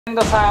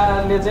ज्ञानेन्द्र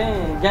शाहले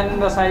चाहिँ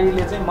ज्ञानेन्द्र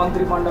शाहीले चाहिँ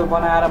मन्त्रीमण्डल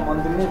बनाएर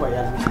मन्त्री नै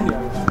भइहाल्छ नि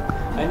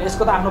होइन।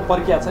 यसको त आफ्नो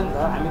प्रक्रिया छ नि त।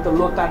 हामी त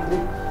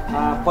लोकतान्त्रिक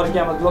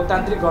प्रक्रियामा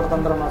लोकतान्त्रिक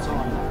गणतन्त्रमा छौँ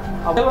होइन।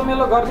 अब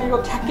मेलोमेलो गर्ने यो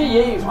ठ्याक्कै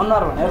यही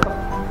अनुहार भनेर त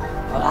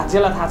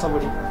राज्यलाई थाहा छ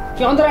बढी।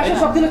 कि अन्तर्राष्ट्रिय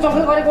शक्तिले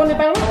चक्कर गरेको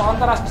नेपालमा? अब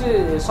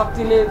अन्तर्राष्ट्रिय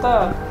शक्तिले त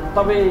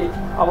तपाईँ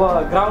अब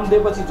ग्राउन्ड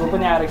दिएपछि जो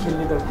पनि आएर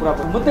खेल्ने त कुरा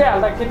मुद्दै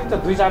हाल्दाखेरि त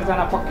 2-4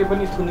 जना पक्कै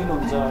पनि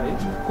थुनिनुहुन्छ है।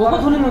 को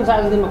थुनिनुहुन्छ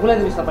आज दिनमा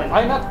खुलाइदिनुहोस् तपाईँ?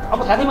 होइन अब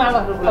छातीमा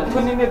हाल्दा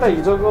थुनिने त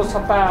हिजोको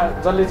सत्ता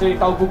जसले चाहिँ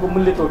टाउको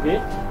मूल्य तोके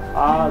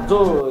जो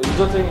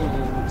हिजो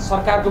चाहिँ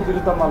सरकारको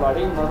विरुद्धमा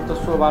लडे उनीहरू त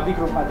स्वाभाविक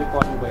रूपमा चाहिँ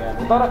पर्ने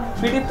भइहाल्यो। तर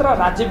पीडित र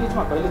राज्य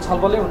बिचमा कहिले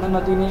छलफलै हुन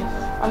नदिने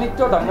अनि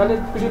त्यो ढङ्गले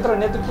पीडित र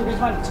नेतृत्व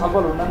बिचमा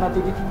छलफल हुन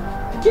नदिने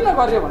किन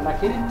गर्यो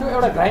भन्दाखेरि त्यो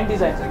एउटा ग्राइन्ड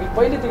डिजाइन छ कि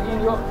पहिलेदेखि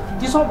यो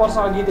 30औं वर्ष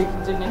अघिदेखि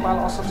चाहिँ नेपाल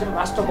असक्षम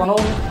राष्ट्र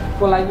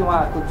बनाउनुको लागि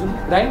उहाँहरूको जुन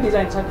ग्राइन्ड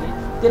डिजाइन छ नि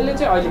त्यसले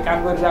चाहिँ अहिले काम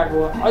गरिरहेको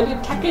हो। अहिले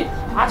ठ्याक्कै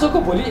आजको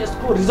भोलि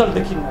यसको रिजल्ट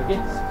देखिन्न कि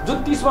जुन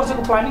 30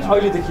 वर्षको प्लानिङ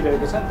अहिले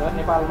देखिरहेको छ नि त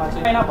नेपालमा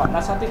चाहिँ। महिना भन्न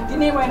साथै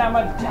 3 महिनामा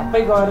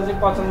झ्याप्पै गएर चाहिँ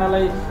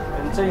पचौँडालाई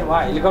चाहिँ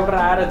उहाँ हेलिकप्टर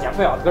आएर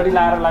झ्याप्पै हतगडी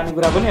लाएर लाने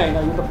कुरा पनि होइन।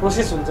 यो त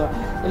प्रोसेस हुन्छ।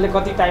 यसले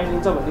कति टाइम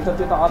लिन्छ भन्ने त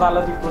त्यो त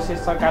अदालती प्रोसेस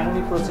छ,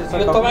 कानुनी प्रोसेस छ।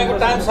 तपाईँको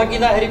टाइम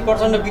सकिँदाखेरि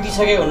प्रचण्ड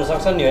बितिसकेको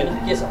हुनसक्छ नि होइन?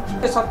 के छ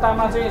यो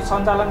सत्तामा चाहिँ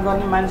सञ्चालन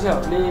गर्ने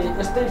मान्छेहरूले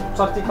यस्तै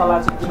चर्ती कला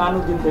चाहिँ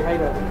दिनानुदिन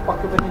देखाइरहेको पनि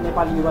पक्कै पनि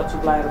नेपाली युवा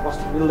चुप्लाएर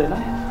बस्नु मिल्दैन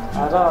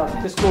र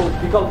त्यसको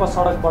विकल्प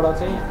सडकबाट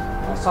चाहिँ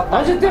सत्ता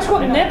त्यसको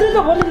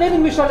नेतृत्व भोलि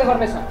लेनिन बिष्टले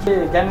गर्नेछ।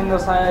 ज्ञानेन्द्र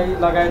शाही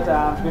लगायत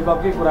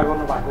विभागकै कुरा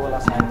गर्नुभएको होला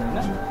सायद होइन।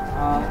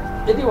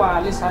 यदि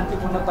उहाँले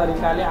शान्तिपूर्ण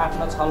तरिकाले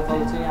आफ्ना छलफल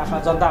चाहिँ आफ्ना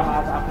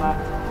जनतामाझ आफ्ना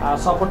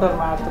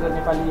सपोर्टरमाझ र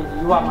नेपाली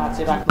युवामाझ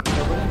चाहिँ राख्नुहुन्छ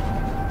भने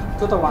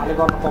त्यो त उहाँले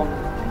गर्नु पाउनु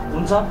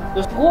हुन्छ।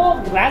 को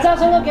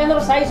राजासँग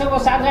ज्ञानेन्द्र शाहीसँग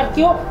साथगाठ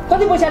के हो?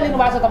 कति पैसा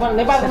लिनुभएको छ तपाईँ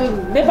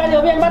नेपाली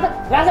अभियानबाट?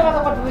 राजाबाट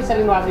कति पैसा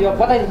लिनुभएको छ यो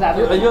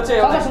बताइदिनु? यो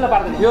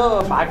चाहिँ यो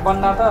भाग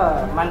बन्दा त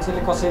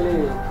मान्छेले कसैले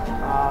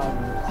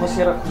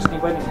खोसेर खुस्ने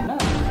पनि होइन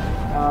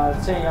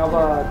चाहिँ अब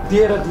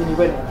दिएर दिने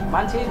पनि होइन।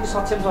 मान्छे यदि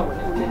सक्षम छ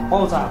भने उसले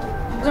पाउँछ।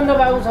 प्रचण्ड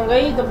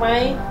बाबुसँगै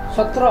तपाईँ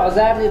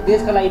 17,000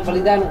 देशका लागि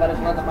बलिदान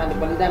गरेकोमा तपाईँले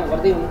बलिदान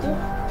गर्दै हुनुहुन्थ्यो,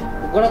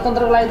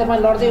 गणतन्त्रको लागि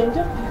तपाईँ लड्दै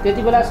हुन्थ्यो।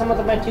 त्यति बेलासम्म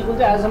तपाईँ ठिक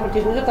हुन्थ्यो, आजसम्म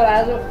ठिक हुन्छ। तर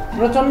आज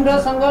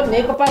प्रचण्डसँग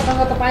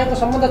नेकपासँग तपाईँको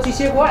सम्बन्ध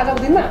चिसिएको हो आजको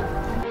दिनमा?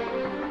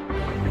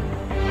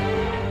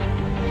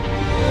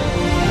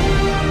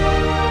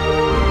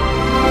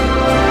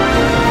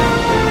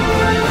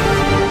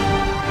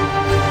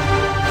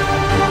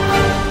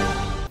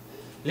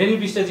 लेनिन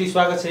बिष्टजी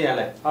स्वागत छ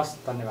यहाँलाई। हस्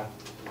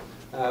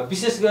धन्यवाद।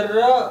 विशेष गरेर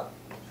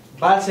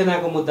बाल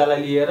सेनाको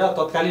मुद्दालाई लिएर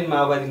तत्कालीन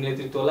माओवादी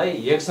नेतृत्वलाई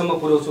हेगसम्म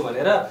पुर्याउँछु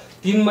भनेर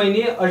 3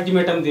 महिने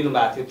अल्टिमेटम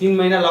दिनुभएको थियो। 3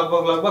 महिना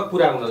लगभग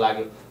पुरा हुन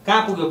लाग्यो।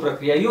 कहाँ पुग्यो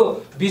प्रक्रिया? यो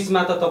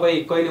बिचमा त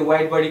तपाईँ कहिले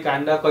वाइट बडी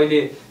काण्ड,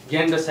 कहिले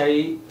ज्ञानेन्द्र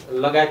शाही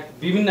लगायत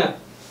विभिन्न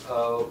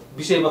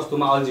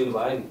विषयवस्तुमा अल्झिनु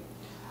भयो नि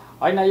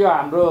होइन। यो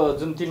हाम्रो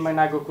जुन 3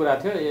 महिनाको कुरा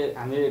थियो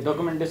हामीले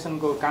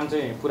डकुमेन्टेसनको काम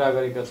चाहिँ पुरा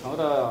गरेका छौँ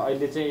र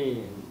अहिले चाहिँ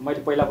मैले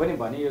पहिला पनि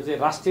भने यो चाहिँ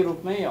राष्ट्रिय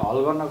रूपमै हल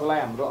गर्नको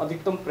लागि हाम्रो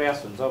अधिकतम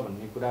प्रयास हुन्छ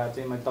भन्ने कुरा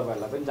चाहिँ मैले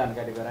तपाईँहरूलाई पनि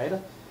जानकारी गराएर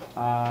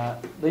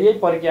र यही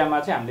प्रक्रियामा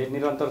चाहिँ हामीले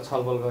निरन्तर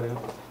छलफल गऱ्यौँ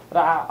र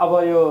अब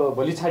यो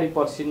भोलि छाडी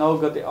पर्सि 9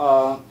 गते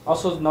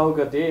असोज 9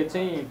 गते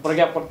चाहिँ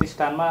प्रज्ञा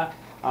प्रतिष्ठानमा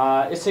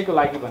यसैको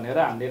लागि भनेर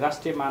हामीले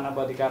राष्ट्रिय मानव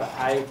अधिकार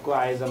आयोगको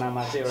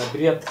आयोजनामा चाहिँ एउटा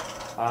बृहत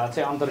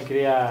चाहिँ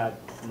अन्तर्क्रिया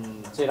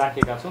चाहिँ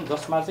राखेका छौँ,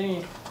 जसमा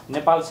चाहिँ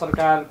नेपाल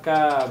सरकारका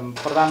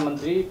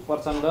प्रधानमन्त्री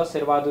प्रचण्ड,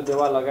 शेरबहादुर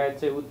देउवा लगायत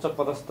चाहिँ उच्च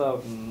पदस्थ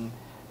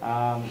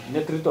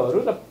नेतृत्वहरू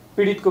र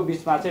पीडितको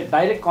बिचमा चाहिँ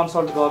डाइरेक्ट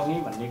कन्सल्ट गर्ने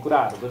भन्ने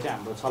कुराहरूको चाहिँ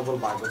हाम्रो छलफल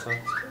भएको छ।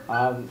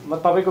 म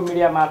तपाईँको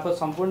मिडिया मार्फत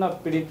सम्पूर्ण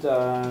पीडित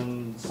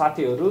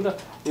साथीहरू र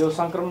यो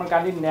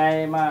सङ्क्रमणकालीन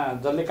न्यायमा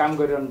जसले काम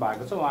गरिरहनु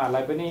भएको छ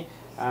उहाँहरूलाई पनि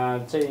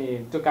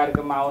चाहिँ त्यो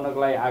कार्यक्रममा आउनको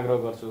लागि आग्रह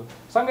गर्छु।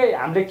 सँगै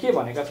हामीले के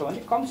भनेका छौँ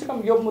भने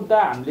कमसेकम यो मुद्दा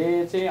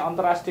हामीले चाहिँ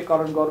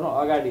अन्तर्राष्ट्रियकरण गर्नु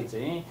अगाडि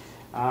चाहिँ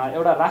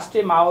एउटा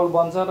राष्ट्रिय माहौल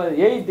बन्छ र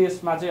यही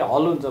देशमा चाहिँ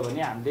हल हुन्छ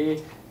भने हामीले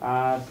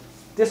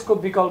त्यसको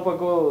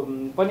विकल्पको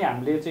पनि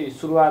हामीले चाहिँ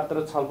सुरुवात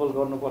र छलफल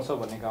गर्नुपर्छ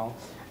भनेका हौँ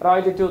र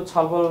अहिले त्यो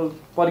छलफल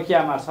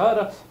प्रक्रियामा छ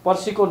र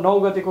पर्सिको 9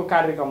 गतेको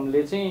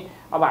कार्यक्रमले चाहिँ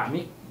अब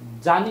हामी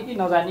जाने कि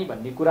नजाने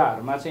भन्ने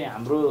कुराहरूमा चाहिँ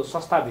हाम्रो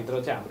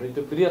संस्थाभित्र चाहिँ हाम्रो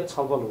त्यो बृहत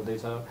छलफल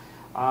हुँदैछ।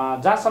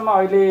 जहाँसम्म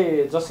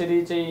अहिले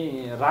जसरी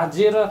चाहिँ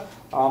राज्य र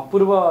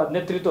पूर्व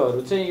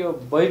नेतृत्वहरू चाहिँ यो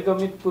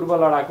बहिर्गमित पूर्व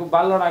लडाकु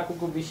बाल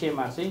लडाकुको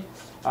विषयमा चाहिँ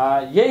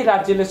यही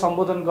राज्यले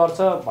सम्बोधन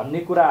गर्छ भन्ने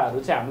कुराहरू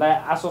चाहिँ हामीलाई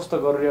आश्वस्त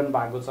गरिरहनु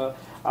भएको छ।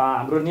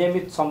 हाम्रो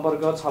नियमित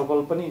सम्पर्क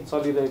छलफल पनि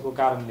चलिरहेको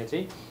कारणले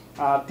चाहिँ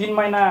 3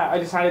 महिना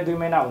अहिले 2.5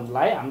 महिना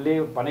हुनलाई हामीले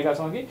भनेका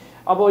छौँ कि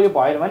अब यो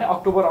भएन भने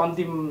अक्टोबर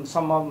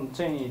अन्तिमसम्म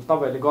चाहिँ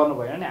तपाईँहरूले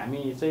गर्नुभयो भने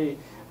हामी चाहिँ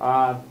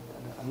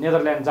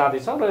नेदरल्यान्ड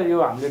जाँदैछौँ र यो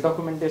हामीले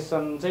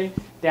डकुमेन्टेसन चाहिँ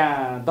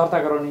त्यहाँ दर्ता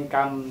गराउने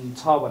काम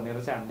छ भनेर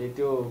चाहिँ हामीले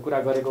त्यो कुरा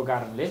गरेको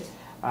कारणले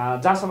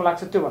जहाँसम्म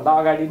लाग्छ त्योभन्दा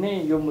अगाडि नै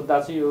यो मुद्दा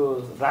चाहिँ यो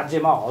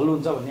राज्यमा हल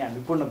हुन्छ भन्ने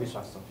हामी पूर्ण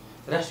विश्वास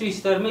छ। राष्ट्रिय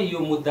स्तरमै यो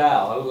मुद्दा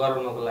हल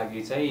गराउनको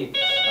लागि चाहिँ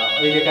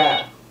अहिलेका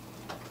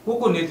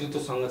को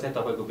नेतृत्वसँग चाहिँ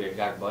तपाईँको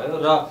भेटघाट भयो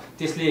र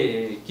त्यसले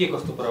के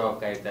कस्तो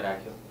प्रभावकारिता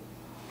राख्यो?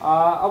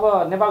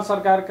 अब नेपाल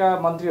सरकारका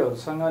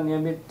मन्त्रीहरूसँग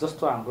नियमित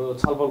जस्तो हाम्रो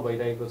छलफल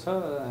भइरहेको छ,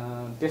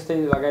 त्यस्तै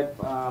लगायत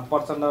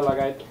प्रचण्ड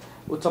लगायत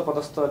उच्च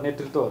पदस्थ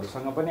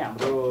नेतृत्वहरूसँग पनि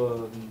हाम्रो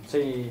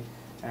चाहिँ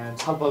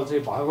छलफल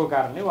चाहिँ भएको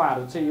कारणले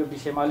उहाँहरू चाहिँ यो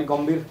विषयमा अलिक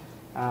गम्भीर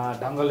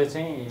ढङ्गले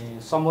चाहिँ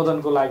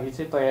सम्बोधनको लागि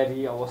चाहिँ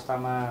तयारी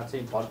अवस्थामा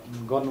चाहिँ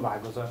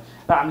गर्नुभएको छ।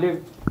 र हामीले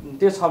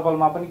त्यो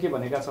छलफलमा पनि के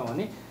भनेका छौँ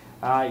भने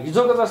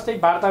हिजोको जस्तै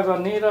वार्ता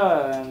गर्ने र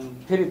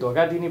फेरि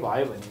धोका दिने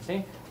भयो भने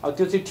चाहिँ अब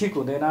त्यो चाहिँ ठिक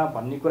हुँदैन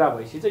भन्ने कुरा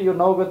भएपछि चाहिँ यो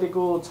 9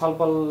 गतेको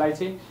छलफललाई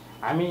चाहिँ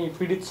हामी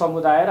पीडित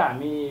समुदाय र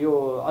हामी यो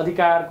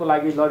अधिकारको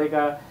लागि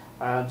लडेका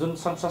जुन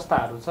सङ्घ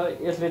संस्थाहरू छ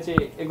यसले चाहिँ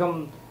एकदम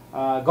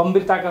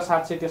गम्भीरताका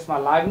साथ चाहिँ त्यसमा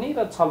लाग्ने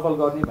र छलफल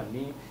गर्ने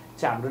भन्ने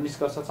चाहिँ हाम्रो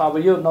निष्कर्ष छ।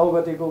 अब यो 9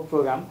 गतेको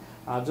प्रोग्राम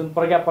जुन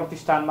प्रज्ञा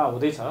प्रतिष्ठानमा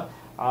हुँदैछ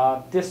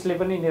त्यसले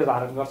पनि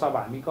निर्धारण गर्छ अब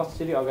हामी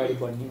कसरी अगाडि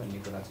बढ्ने भन्ने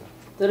कुरा छ।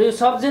 तर यो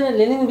सबजना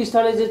लेनिन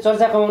बिस्टले चाहिँ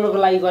चर्चा कमाउनको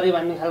लागि गरे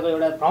भन्ने खालको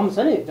एउटा भ्रम छ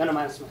नि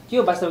जनमानसमा, के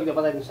हो वास्तविकता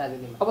बताइदिनु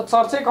साथीले। अब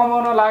चर्चै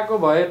कमाउन लागेको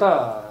भए त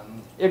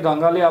एक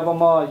ढङ्गले अब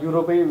म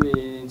युरोपै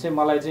चाहिँ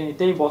मलाई चाहिँ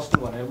त्यही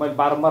बस्नु भनेर मैले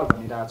बारम्बार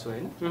भनिरहेको छु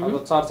होइन।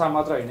 अब चर्चा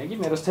मात्र होइन कि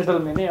मेरो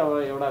सेटलमेन्टै अब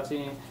एउटा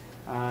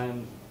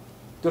चाहिँ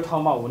त्यो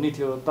ठाउँमा हुने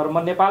थियो, तर म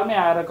नेपालमै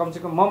आएर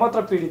कमसेकम म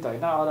मात्र पीडित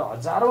होइन अरू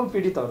हजारौँ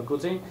पीडितहरूको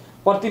चाहिँ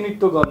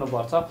प्रतिनिधित्व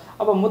गर्नुपर्छ।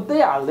 अब मुद्दै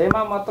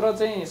हाल्दैमा मात्र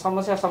चाहिँ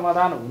समस्या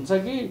समाधान हुन्छ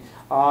कि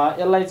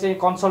यसलाई चाहिँ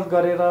कन्सल्ट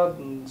गरेर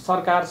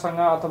सरकारसँग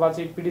अथवा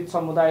चाहिँ पीडित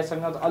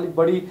समुदायसँग अलिक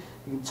बढी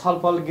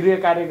छलफल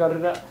गृह कार्य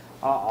गरेर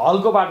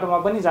हलको बाटोमा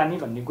पनि जाने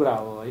भन्ने कुरा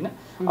हो होइन।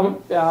 अब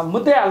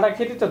मुद्दै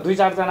हाल्दाखेरि त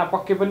 2-4 जना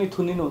पक्कै पनि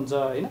थुनिनुहुन्छ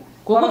होइन।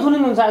 को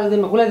थुनिनुहुन्छ आज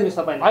दिनमा खुलाइदिनुहोस्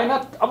तपाईँ होइन।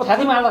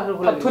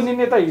 अब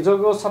थुनिने त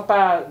हिजोको सत्ता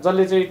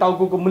जसले चाहिँ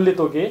टाउको मूल्य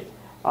तोके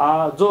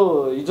जो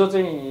हिजो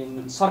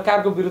चाहिँ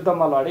सरकारको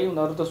विरुद्धमा लडे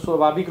उनीहरू त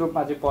स्वाभाविक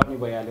रूपमा चाहिँ पर्ने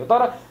भइहाल्यो,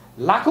 तर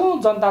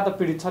लाखौँ जनता त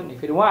पीडित छन् नि,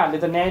 फेरि उहाँहरूले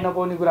त न्याय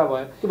नपाउने कुरा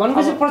भयो।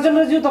 भनेपछि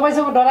प्रचण्डज्यू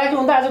तपाईँसँग डराएको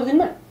हुन्छ आजको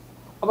दिनमा।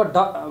 अब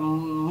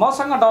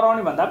मसँग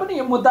डराउने भन्दा पनि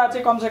यो मुद्दा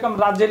चाहिँ कमसेकम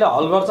राज्यले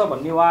हल गर्छ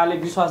भन्ने उहाँले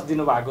विश्वास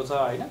दिनुभएको छ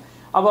होइन।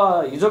 अब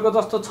हिजोको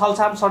जस्तो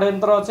छलछाम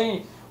षड्यन्त्र चाहिँ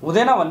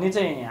हुँदैन भन्ने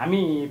चाहिँ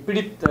हामी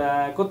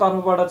पीडितको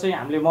तर्फबाट चाहिँ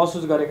हामीले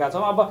महसुस गरेका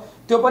छौँ। अब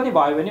त्यो पनि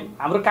भयो भने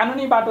हाम्रो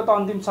कानुनी बाटो त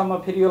अन्तिमसम्म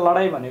फेरि यो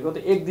लडाइँ भनेको त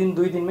 1 दिन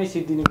 2 दिनमै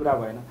सिद्धिने कुरा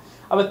भएन।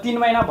 अब 3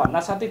 महिना भन्न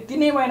साथै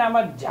 3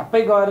 महिनामा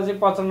झ्याप्पै गएर चाहिँ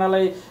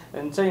प्रचण्डलाई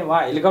चाहिँ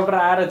उहाँ हेलिकप्टर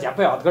आएर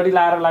झ्याप्पै हतगडी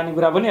लाएर लाने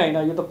कुरा पनि होइन।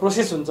 यो त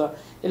प्रोसेस हुन्छ,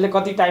 यसले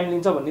कति टाइम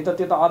लिन्छ भन्ने त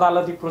त्यो त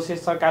अदालती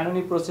प्रोसेस छ,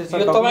 कानुनी प्रोसेस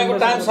छ। तपाईँको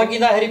टाइम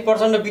सकिँदाखेरि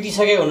प्रचण्ड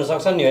बितिसकेको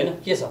हुनसक्छ नि होइन,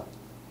 के छ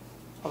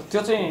अब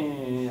त्यो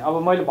चाहिँ अब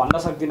मैले भन्न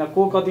सक्दिनँ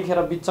को कतिखेर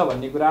बित्छ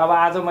भन्ने कुरा। अब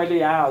आज मैले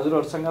यहाँ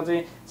हजुरहरूसँग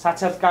चाहिँ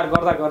साक्षात्कार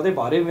गर्दा गर्दै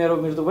भरे मेरो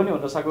मृत्यु पनि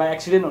हुनसक्ला,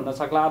 एक्सिडेन्ट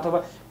हुनसक्ला, अथवा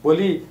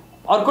भोलि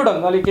अर्को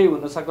ढङ्गले केही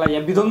हुनसक्ला, या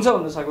विध्वंस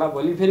हुनसक्ला,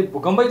 भोलि फेरि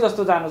भूकम्पै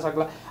जस्तो जान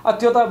सक्ला।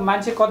 त्यो त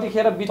मान्छे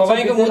कतिखेर बित्छ।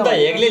 तपाईँको मुद्दा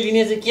हेगले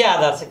लिने चाहिँ के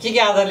आधार छ, के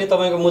आधारले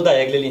तपाईँको मुद्दा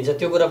हेगले लिन्छ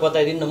त्यो कुरा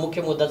बताइदिनु न।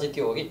 मुख्य मुद्दा चाहिँ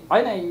त्यो हो कि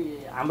होइन।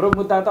 हाम्रो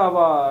मुद्दा त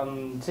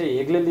अब चाहिँ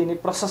हेगले लिने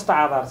प्रशस्त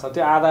आधार छ,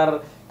 त्यो आधार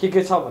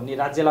के छ भन्ने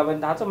राज्यलाई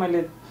पनि थाहा छ।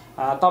 मैले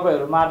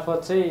तपाईँहरू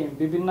मार्फत चाहिँ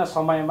विभिन्न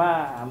समयमा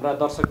हाम्रा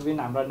दर्शकबिन,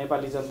 हाम्रा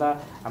नेपाली जनता,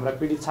 हाम्रा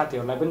पीडित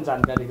साथीहरूलाई पनि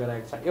जानकारी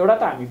गराएको छ। एउटा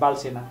त हामी बाल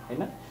सेना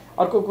होइन,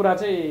 अर्को कुरा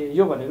चाहिँ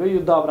यो भनेको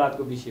युद्ध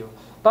अपराधको विषय हो।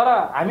 तर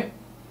हामी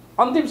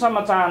अन्तिमसम्म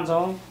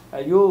चाहन्छौँ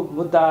यो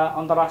मुद्दा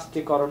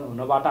अन्तर्राष्ट्रियकरण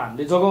हुनबाट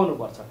हामीले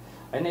जोगाउनुपर्छ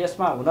होइन।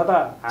 यसमा हुन त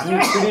हामी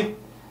पीडित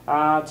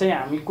चाहिँ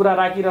हामी कुरा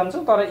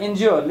राखिरहन्छौँ, तर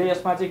एनजिओहरूले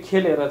यसमा चाहिँ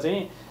खेलेर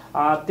चाहिँ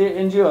त्यो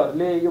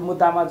एनजिओहरूले यो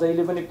मुद्दामा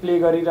जहिले पनि प्ले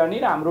गरिरहने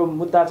र हाम्रो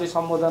मुद्दा चाहिँ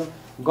सम्बोधन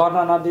गर्न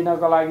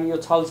नदिनको लागि यो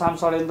छलछाम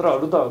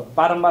षड्यन्त्रहरू त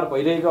बारम्बार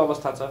भइरहेको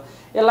अवस्था छ।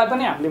 यसलाई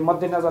पनि हामीले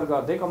मध्यनजर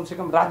गर्दै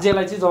कमसेकम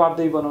राज्यलाई चाहिँ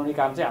जवाबदेही बनाउने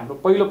काम चाहिँ हाम्रो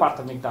पहिलो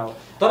प्राथमिकता हो।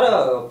 तर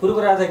पूर्व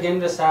राजा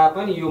ज्ञानेन्द्र शाह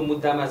पनि यो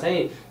मुद्दामा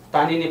चाहिँ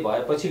तानिने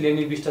भएपछि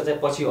लेनिन बिष्ट चाहिँ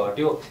पछि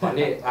हट्यो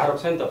भन्ने आरोप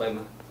छ नि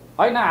तपाईँमा।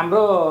 होइन,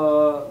 हाम्रो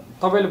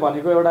तपाईँले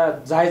भनेको एउटा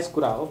जायज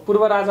कुरा हो।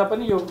 पूर्व राजा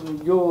पनि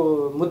यो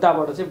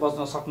मुद्दाबाट चाहिँ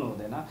बच्न सक्नु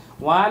हुँदैन।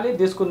 उहाँले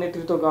देशको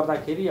नेतृत्व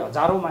गर्दाखेरि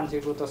हजारौँ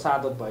मान्छेको त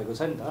शहादत भएको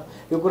छ नि त,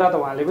 यो कुरा त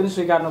उहाँले पनि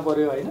स्वीकार्नु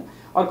पर्यो होइन।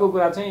 अर्को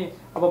कुरा चाहिँ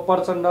अब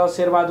प्रचण्ड,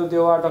 शेरबहादुर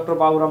देउवा, डाक्टर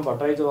बाबुराम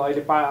भट्टराई जो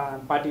अहिले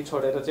पार्टी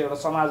छोडेर चाहिँ एउटा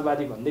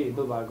समाजवादी भन्दै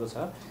हिँड्नु भएको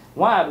छ,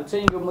 उहाँहरू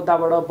चाहिँ यो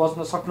मुद्दाबाट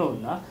बच्न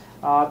सक्नुहुन्न।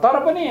 तर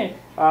पनि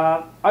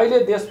अहिले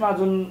देशमा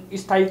जुन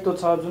स्थायित्व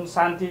छ, जुन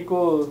शान्तिको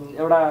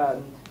एउटा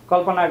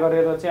कल्पना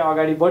गरेर चाहिँ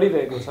अगाडि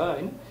बढिरहेको छ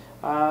होइन।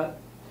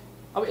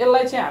 अब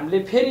यसलाई चाहिँ हामीले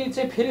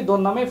फेरि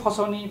द्वन्द्वमै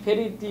फसाउने,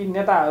 फेरि ती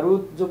नेताहरू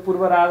जो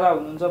पूर्व राजा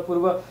हुनुहुन्छ,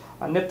 पूर्व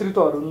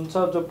नेतृत्वहरू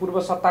हुनुहुन्छ, जो पूर्व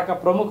सत्ताका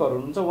प्रमुखहरू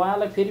हुनुहुन्छ,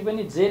 उहाँलाई फेरि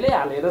पनि जेलै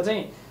हालेर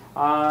चाहिँ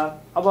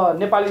अब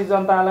नेपाली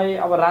जनतालाई,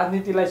 अब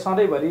राजनीतिलाई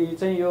सधैँभरि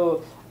चाहिँ यो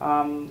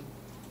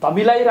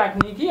धमिलाई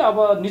राख्ने कि अब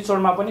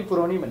निचोडमा पनि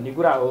पुर्याउने भन्ने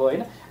कुरा हो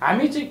होइन।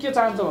 हामी चाहिँ के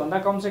चाहन्छौँ भन्दा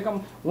कमसेकम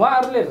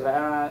उहाँहरूले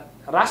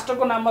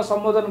राष्ट्रको नाममा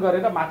सम्बोधन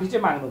गरेर माफी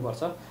चाहिँ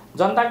माग्नुपर्छ,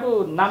 जनताको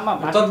नाममा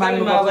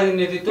माओवादी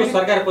नेतृत्व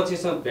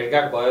सरकारपछिसँग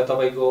भेटघाट भयो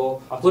तपाईँको,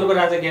 पूर्व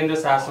राजा ज्ञानेन्द्र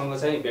शाहसँग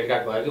चाहिँ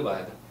भेटघाट भयो कि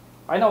भएन?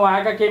 होइन,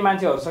 उहाँका केही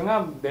मान्छेहरूसँग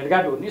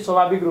भेटघाट हुने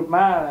स्वाभाविक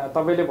रूपमा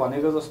तपाईँले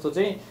भनेको जस्तो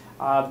चाहिँ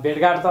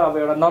भेटघाट त अब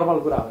एउटा नर्मल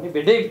कुरा हो नि।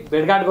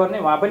 भेटघाट गर्ने,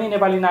 उहाँ पनि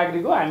नेपाली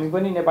नागरिक हो, हामी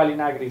पनि नेपाली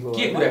नागरिक हो।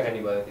 के कुराकानी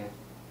भयो त्यहाँ?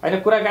 होइन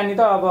कुराकानी त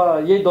अब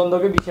यही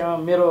द्वन्द्वकै विषयमा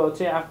मेरो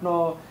चाहिँ आफ्नो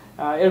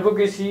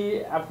एडभोकेसी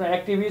आफ्नो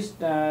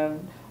एक्टिभिस्ट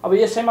अब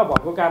यसैमा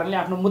भएको कारणले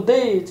आफ्नो मुद्दै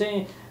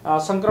चाहिँ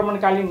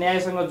सङ्क्रमणकालीन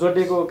न्यायसँग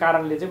जोडिएको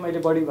कारणले चाहिँ मैले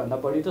बढीभन्दा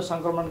बढी त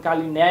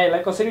सङ्क्रमणकालीन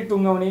न्यायलाई कसरी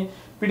टुङ्गाउने,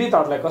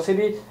 पीडितहरूलाई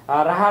कसरी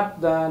राहत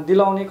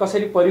दिलाउने,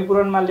 कसरी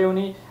परिपूरणमा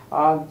ल्याउने,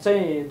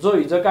 चाहिँ जो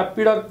हिजोका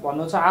पीडक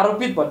भन्नुहुन्छ,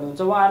 आरोपित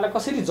भन्नुहुन्छ, उहाँहरूलाई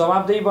कसरी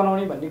जवाबदेही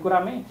बनाउने भन्ने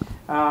कुरामै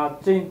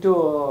चाहिँ त्यो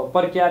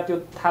प्रक्रिया, त्यो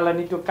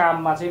थालनी, त्यो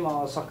काममा चाहिँ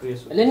म सक्रिय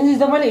छु। लेनिनजी,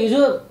 तपाईँले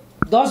हिजो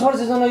 10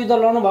 वर्ष जनयुद्ध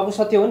लड्नु भएको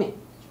सत्य हो नि?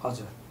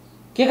 हजुर।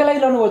 के लागि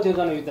लड्नुभयो त्यो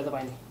जनयुद्ध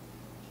तपाईँले?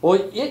 हो,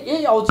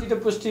 यही औचित्य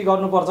पुष्टि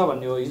गर्नुपर्छ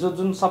भन्ने हो। हिजो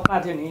जुन सपना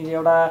थियो नि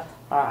एउटा,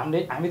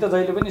 हामी त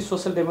जहिले पनि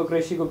सोसल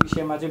डेमोक्रेसीको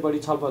विषयमा चाहिँ बढी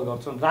छलफल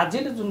गर्छौँ,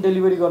 राज्यले जुन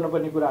डेलिभरी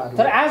गर्नुपर्ने कुराहरू।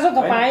 तर आज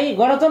तपाईँ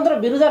गणतन्त्र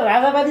विरुद्ध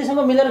राजावादीसँग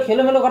मिलेर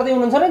खेलोमेलो गर्दै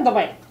हुनुहुन्छ नि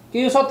तपाईँ, के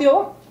यो सत्य हो?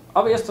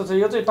 अब यस्तो छ,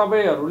 यो चाहिँ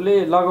तपाईँहरूले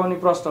लगाउने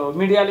प्रश्न हो।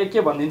 मिडियाले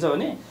के भनिदिन्छ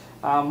भने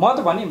म त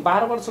भनि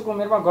 12 वर्षको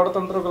उमेरमा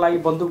गणतन्त्रको लागि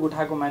बन्दुक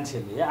उठाएको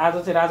मान्छेले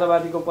आज चाहिँ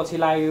राजावादीको पछि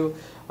लाग्यो,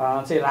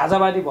 चाहिँ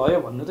राजावादी भयो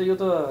भन्नु त यो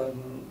त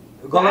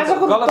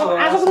आजको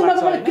दिनमा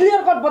तपाईँले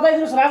क्लियर कट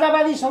बताइदिनुहोस्,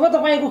 राजावादीसँग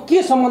तपाईँको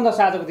के सम्बन्ध छ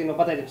आजको दिनमा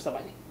बताइदिनुहोस्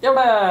तपाईँले।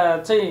 एउटा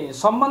चाहिँ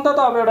सम्बन्ध त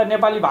अब एउटा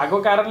नेपाली भएको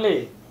कारणले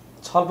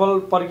छलफल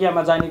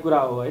प्रक्रियामा जाने कुरा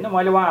हो होइन।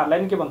 मैले उहाँहरूलाई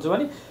पनि के भन्छु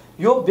भने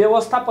यो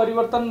व्यवस्था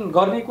परिवर्तन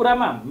गर्ने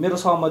कुरामा मेरो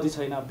सहमति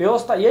छैन।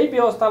 यही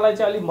व्यवस्थालाई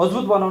चाहिँ अलिक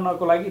मजबुत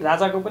बनाउनको लागि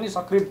राजाको पनि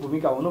सक्रिय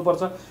भूमिका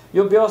हुनुपर्छ।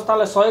 यो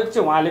व्यवस्थालाई सहयोग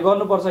चाहिँ उहाँले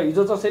गर्नुपर्छ।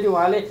 हिजो जसरी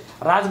उहाँले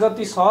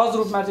राजगद्दी सहज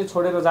रूपमा चाहिँ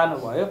छोडेर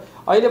जानुभयो,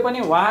 अहिले पनि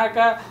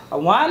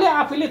उहाँले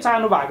आफैले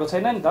चाहनु भएको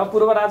छैन नि त।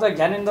 पूर्व राजा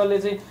ज्ञानेन्द्रले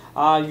चाहिँ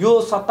यो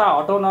सत्ता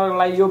हटाउनको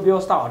लागि, यो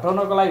व्यवस्था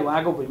हटाउनको लागि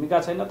उहाँको भूमिका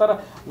छैन। तर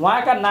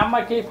उहाँका नाममा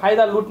केही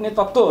फाइदा लुट्ने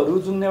तत्त्वहरू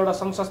जुन एउटा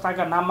सङ्घ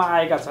संस्थाका नाममा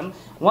आएका छन्,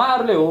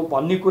 उहाँहरूले हो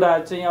भन्ने कुरा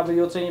चाहिँ अब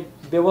यो चाहिँ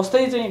व्यवस्थै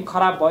चाहिँ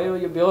खराब भयो।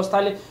 यो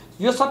व्यवस्थाले,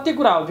 यो सत्य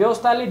कुरा हो,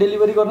 व्यवस्थाले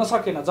डेलिभरी गर्न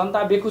सकेन।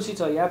 जनता बेखुसी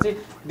छ। यहाँ चाहिँ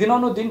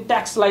दिनानुदिन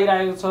ट्याक्स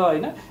लगाइरहेको छ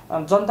होइन,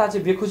 जनता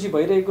चाहिँ बेखुसी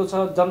भइरहेको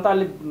छ।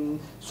 जनताले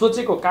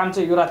सोचेको काम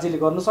चाहिँ यो राज्यले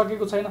गर्न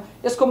सकेको छैन।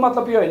 यसको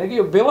मतलब यो होइन कि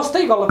यो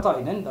व्यवस्थै गलत त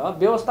होइन नि त।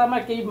 व्यवस्थामा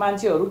केही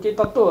मान्छेहरू, केही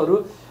तत्त्वहरू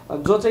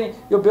जो चाहिँ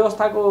यो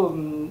व्यवस्थाको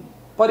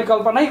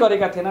परिकल्पनै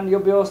गरेका थिएनन्, यो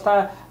व्यवस्था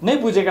नै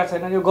बुझेका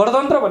छैनन्, यो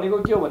गणतन्त्र भनेको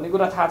के हो भन्ने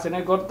कुरा थाहा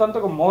छैन,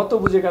 गणतन्त्रको महत्त्व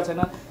बुझेका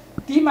छैनन्,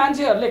 ती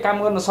मान्छेहरूले काम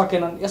गर्न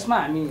सकेनन्। यसमा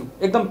हामी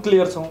एकदम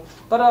क्लियर छौँ।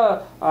 तर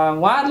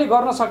उहाँहरूले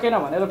गर्न सकेन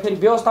भनेर फेरि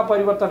व्यवस्था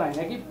परिवर्तन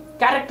होइन कि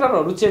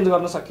क्यारेक्टरहरू चेन्ज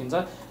गर्न सकिन्छ।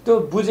 त्यो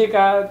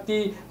बुझेका ती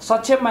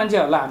सक्षम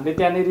मान्छेहरूलाई हामीले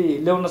त्यहाँनिर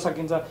ल्याउन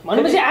सकिन्छ।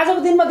 भनेपछि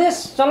आजको दिनमा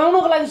देश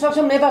चलाउनको लागि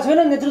सक्षम नेता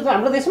छैन नेतृत्व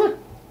हाम्रो देशमा?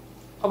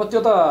 अब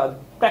त्यो त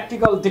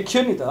प्र्याक्टिकल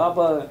देखियो नि त। अब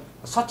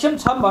सक्षम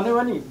छन् भन्यो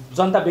भने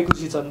जनता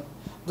बेखुसी छन्।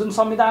 जुन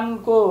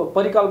संविधानको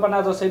परिकल्पना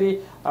जसरी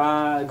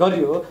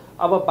गरियो,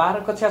 अब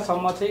 12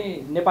 कक्षासम्म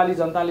चाहिँ नेपाली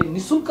जनताले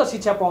निःशुल्क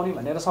शिक्षा पाउने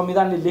भनेर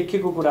संविधानले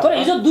लेखिएको कुरा। तर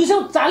हिजो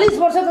 240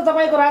 वर्ष त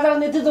तपाईँको राजाले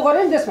नेतृत्व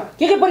गर्यो नि देशमा,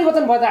 के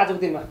परिवर्तन भयो त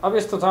आजको दिनमा? अब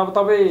यस्तो छ, अब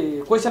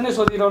तपाईँ क्वेसनै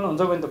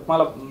सोधिरहनुहुन्छ भने त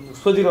मलाई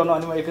सोधिरहनु,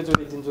 अनि म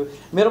एकैचोटि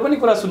दिन्छु। मेरो पनि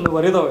कुरा सुन्नु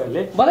पऱ्यो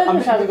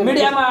तपाईँहरूले।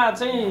 मिडियामा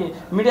चाहिँ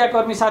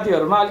मिडियाकर्मी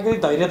साथीहरूमा अलिकति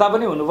धैर्यता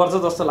पनि हुनुपर्छ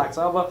जस्तो लाग्छ।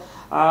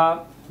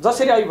 अब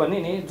जसरी अहिले भने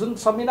नि जुन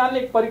संविधानले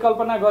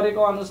परिकल्पना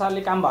गरेको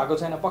अनुसारले काम भएको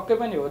छैन, पक्कै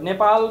पनि हो।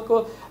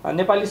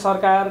 नेपाली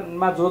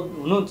सरकारमा जो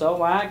हुनुहुन्छ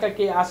उहाँका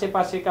केही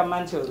आसेपासेका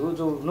मान्छेहरू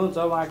जो हुनुहुन्छ,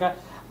 उहाँका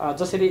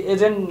जसरी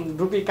एजेन्ट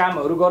रूपी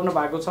कामहरू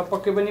गर्नुभएको छ,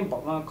 पक्कै पनि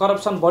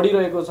करप्सन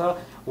बढिरहेको छ।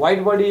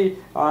 व्हाइट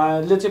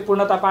बडीले चाहिँ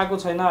पूर्णता पाएको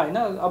छैन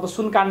होइन। अब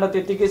सुनकाण्ड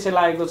त्यत्तिकै चाहिँ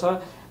लागेको छ।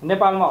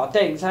 नेपालमा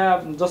हत्या हिंसा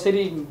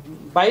जसरी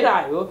बाहिर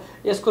आयो,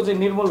 यसको चाहिँ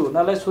निर्मूल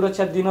हुनलाई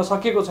सुरक्षा दिन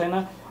सकेको छैन।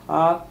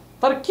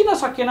 तर किन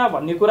सकेन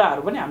भन्ने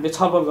कुराहरू पनि हामीले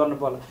छलफल गर्नु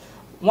पर्ला।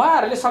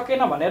 उहाँहरूले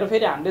सकेन भनेर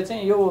फेरि हामीले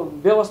चाहिँ यो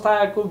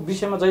व्यवस्थाको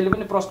विषयमा जहिले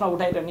पनि प्रश्न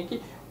उठाइरहने कि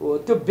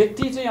त्यो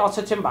व्यक्ति चाहिँ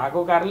असक्षम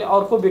भएको कारणले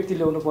अर्को व्यक्ति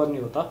ल्याउनु पर्ने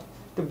हो त।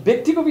 त्यो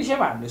व्यक्तिको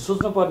विषयमा हामीले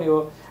सोच्नुपर्ने हो।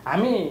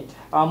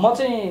 म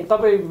चाहिँ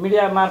तपाईँ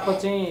मिडिया मार्फत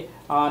चाहिँ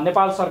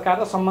नेपाल सरकार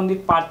र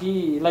सम्बन्धित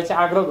पार्टीलाई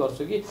चाहिँ आग्रह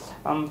गर्छु कि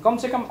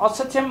कमसेकम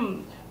असक्षम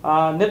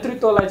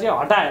नेतृत्वलाई चाहिँ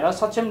हटाएर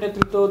सक्षम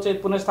नेतृत्व चाहिँ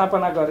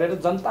पुनर्स्थापना गरेर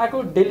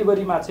जनताको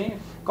डेलिभरीमा चाहिँ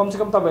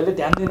कमसेकम तपाईँहरूले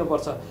ध्यान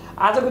दिनुपर्छ।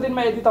 आजको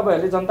दिनमा यदि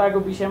तपाईँहरूले जनताको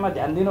विषयमा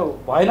ध्यान दिनु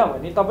भएन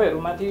भने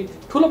तपाईँहरूमाथि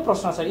ठुलो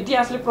प्रश्न छ,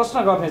 इतिहासले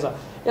प्रश्न गर्नेछ।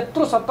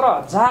 यत्रो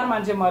 17,000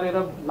 मान्छे मरेर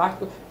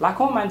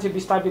लाखौँ मान्छे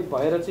विस्थापित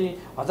भएर चाहिँ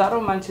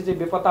हजारौँ मान्छे चाहिँ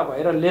बेपत्ता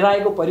भएर लिएर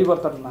आएको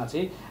परिवर्तनमा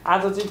चाहिँ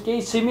आज चाहिँ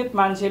केही सीमित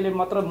मान्छेले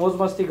मात्र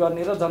मोजमस्ती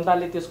गर्ने र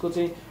जनताले त्यसको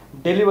चाहिँ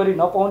डेलिभरी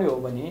नपाउने हो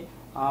भने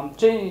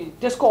चाहिँ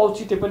त्यसको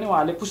औचित्य पनि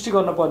उहाँले पुष्टि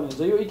गर्नुपर्ने हुन्छ।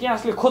 यो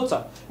इतिहासले खोज्छ।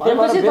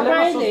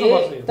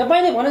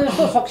 तपाईँले भने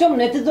जस्तो सक्षम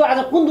नेतृत्व आज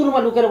कुन दुरमा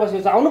लुकेर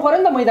बसेको छ? आउनु पऱ्यो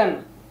नि त मैदानमा,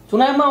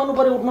 चुनावमा आउनु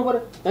पऱ्यो, उठ्नु पऱ्यो,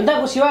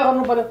 जनताको सेवा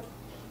गर्नु पऱ्यो।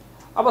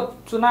 अब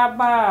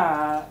चुनावमा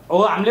हो,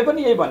 हामीले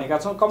पनि यही भनेका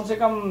छौँ।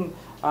 कमसेकम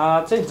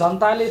चाहिँ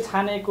जनताले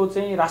छानेको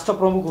चाहिँ राष्ट्र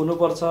प्रमुख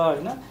हुनुपर्छ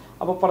होइन।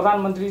 अब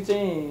प्रधानमन्त्री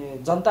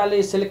चाहिँ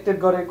जनताले सेलेक्टेड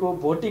गरेको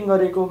भोटिङ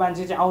गरेको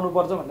मान्छे चाहिँ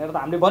आउनुपर्छ भनेर त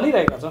हामीले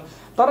भनिरहेका छौँ।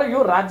 तर यो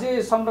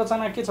राज्य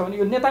संरचना के छ भने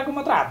यो नेताको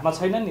मात्र हातमा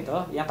छैन नि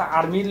त। यहाँ त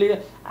आर्मीले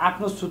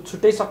आफ्नो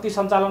छुट्टै शक्ति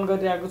सञ्चालन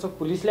गरिरहेको छ,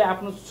 पुलिसले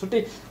आफ्नो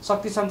छुट्टै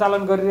शक्ति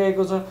सञ्चालन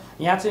गरिरहेको छ।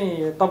 यहाँ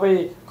चाहिँ तपाईँ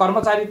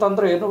कर्मचारी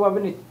तन्त्र हेर्नुभयो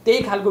भने त्यही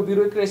खालको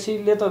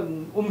ब्युरोक्रेसीले त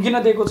उम्किन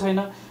दिएको छैन।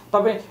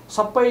 तपाईँ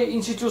सबै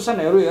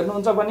इन्स्टिट्युसनहरू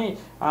हेर्नुहुन्छ भने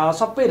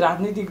सबै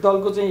राजनीतिक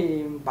दलको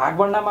चाहिँ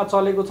भागभण्डामा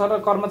चलेको छ र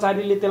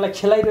कर्मचारीले त्यसलाई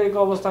खेलाइरहेको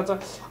अवस्था छ।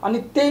 अनि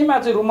त्यहीमा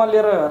चाहिँ रुमल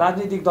लिएर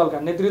राजनीतिक दलका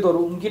नेतृत्वहरू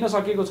उम्किन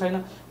सकेको छैन।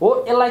 हो,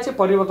 यसलाई चाहिँ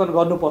परिवर्तन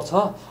गर्नुपर्छ।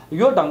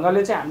 यो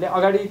ढङ्गले चाहिँ हामीले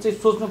अगाडि चाहिँ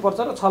सोच्नुपर्छ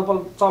र छलफल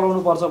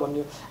चलाउनुपर्छ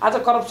भन्ने। आज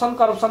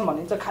करप्सन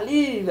भनिन्छ,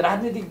 खालि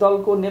राजनीतिक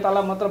दलको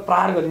नेतालाई मात्र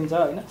प्रहार गरिन्छ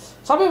होइन।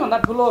 सबैभन्दा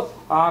ठुलो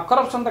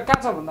करप्सन त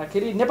कहाँ छ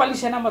भन्दाखेरि नेपाली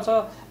सेनामा छ,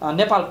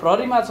 नेपाल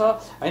प्रहरीमा छ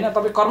होइन,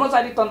 तपाईँ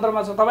कर्मचारी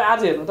तन्त्रमा छ। तपाईँ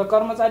आज हेर्नु त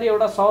कर्मचारी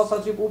एउटा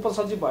सहसचिव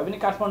उपसचिव भयो भने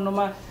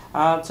काठमाडौँमा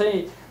चाहिँ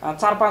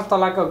 4-5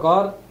 तलाको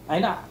घर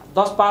होइन,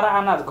 10-12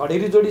 आना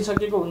घडेरी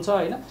जोडिसकेको हुन्छ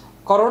होइन,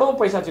 करोडौँ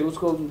पैसा चाहिँ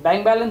उसको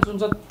ब्याङ्क ब्यालेन्स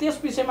हुन्छ। त्यस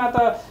विषयमा त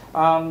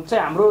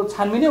चाहिँ हाम्रो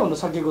छानबिनै हुन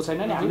सकेको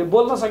छैन नि, हामीले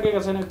बोल्न सकेका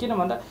छैनौँ। किन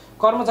भन्दा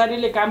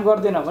कर्मचारीले काम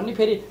गर्दैन भने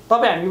फेरि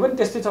तपाईँ हामी पनि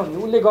त्यस्तै छौँ नि,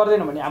 उसले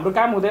गर्दैन भने हाम्रो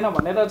काम हुँदैन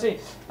भनेर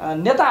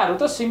चाहिँ नेताहरू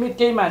त सीमित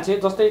केही मान्छे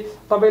जस्तै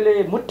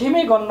तपाईँले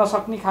मुठीमै गन्न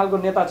सक्ने खालको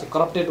नेता चाहिँ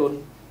करप्टेड हुन्।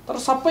 तर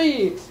सबै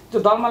त्यो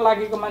दलमा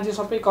लागेको मान्छे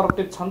सबै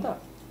करप्टेड छन् त,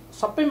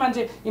 सबै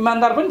मान्छे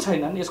इमान्दार पनि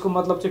छैनन्। यसको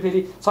मतलब चाहिँ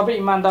फेरि सबै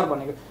इमान्दार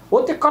भनेको हो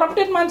त्यो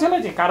करप्टेड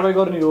मान्छेलाई चाहिँ कारवाही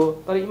गर्ने हो।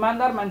 तर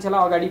इमान्दार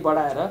मान्छेलाई अगाडि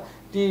बढाएर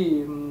ती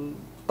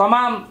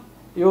तमाम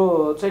यो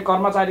चाहिँ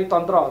कर्मचारी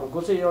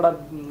तन्त्रहरूको चाहिँ एउटा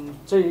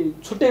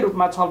चाहिँ छुट्टै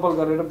रूपमा छलफल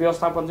गरेर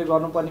व्यवस्थापन चाहिँ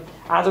गर्नुपर्ने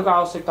आजको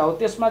आवश्यकता हो।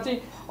 त्यसमा चाहिँ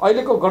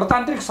अहिलेको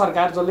गणतान्त्रिक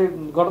सरकार जसले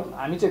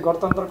हामी चाहिँ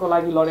गणतन्त्रको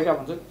लागि लडेका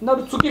भन्छौँ,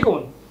 यिनीहरू चुकेको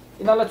हुन्,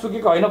 यिनीहरूलाई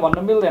चुकेको होइन भन्न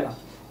मिल्दैन।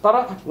 तर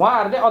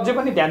उहाँहरूले अझै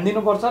पनि ध्यान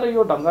दिनुपर्छ र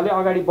यो ढङ्गले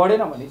अगाडि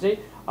बढेन भने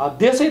चाहिँ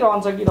देशै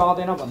रहन्छ कि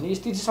रहँदैन भन्ने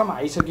स्थितिसम्म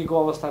आइसकेको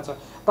अवस्था छ।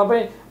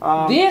 तपाईँ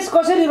देश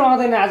कसरी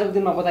रहँदैन आजको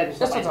दिनमा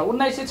बताइदिनुहोस्। यस्तो छ,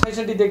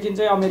 1966 देखि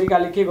चाहिँ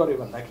अमेरिकाले के गर्यो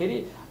भन्दाखेरि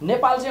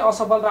नेपाल चाहिँ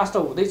असफल राष्ट्र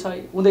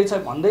हुँदैछ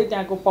भन्दै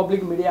त्यहाँको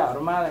पब्लिक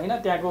मिडियाहरूमा होइन,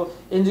 त्यहाँको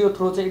एनजिओ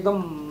थ्रो चाहिँ एकदम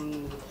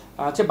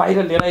चाहिँ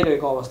बाहिर लिएर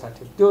आइरहेको अवस्था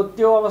थियो।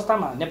 त्यो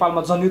अवस्थामा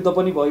नेपालमा जनयुद्ध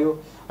पनि भयो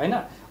होइन।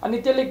 अनि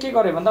त्यसले के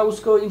गर्यो भन्दा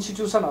उसको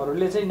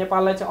इन्स्टिट्युसनहरूले चाहिँ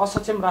नेपाललाई चाहिँ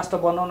असक्षम राष्ट्र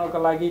बनाउनको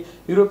लागि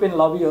युरोपियन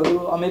लबीहरू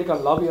अमेरिकन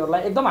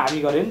लबीहरूलाई एकदम हाबी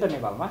गर्यो नि त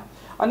नेपालमा।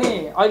 अनि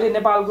अहिले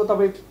नेपालको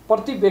तपाईँ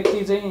प्रति व्यक्ति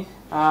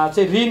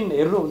चाहिँ ऋण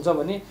हेर्नुहुन्छ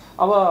भने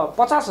अब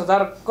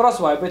 50,000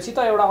 क्रस भएपछि त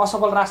एउटा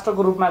असफल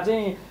राष्ट्रको रूपमा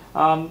चाहिँ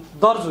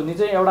दर्ज हुने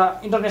चाहिँ एउटा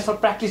इन्टरनेसनल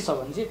प्र्याक्टिस छ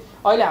भने चाहिँ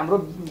अहिले हाम्रो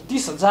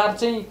 30,000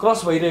 चाहिँ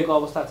क्रस भइरहेको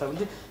अवस्था छ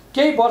भने चाहिँ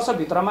केही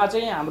वर्षभित्रमा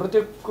चाहिँ हाम्रो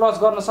त्यो क्रस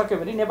गर्न सक्यो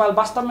भने नेपाल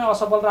वास्तवमै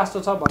असफल राष्ट्र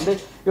छ भन्दै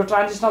यो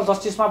ट्रान्जिसनल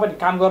जस्टिसमा पनि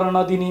काम गर्न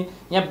नदिने,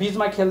 यहाँ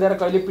बिचमा खेल्दै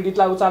कहिले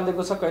पीडितलाई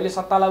उचालिदिएको छ, कहिले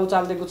सत्तालाई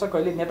उचालिदिएको छ,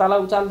 कहिले नेतालाई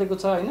उचालिदिएको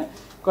छ होइन,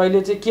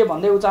 कहिले चाहिँ के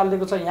भन्दै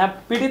उचालिदिएको छ।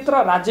 यहाँ पीडित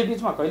र राज्य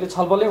बिचमा कहिले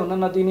छलफलै हुन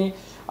नदिने,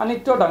 अनि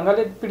त्यो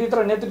ढङ्गले पीडित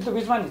र नेतृत्व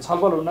बिचमा नि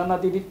छलफल हुन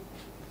नदिने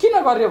किन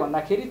गर्यो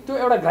भन्दाखेरि त्यो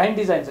एउटा ग्राइन्ड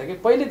डिजाइन छ कि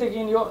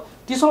पहिलेदेखि यो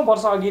 30औं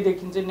वर्ष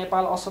अघिदेखि चाहिँ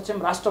नेपाल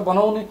असक्षम राष्ट्र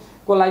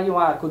बनाउनेको लागि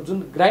उहाँहरूको जुन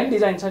ग्राइन्ड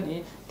डिजाइन छ नि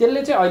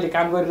त्यसले चाहिँ अहिले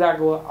काम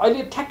गरिरहेको हो।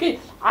 अहिले ठ्याक्कै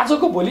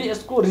आजको भोलि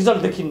यसको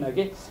रिजल्ट देखिन्न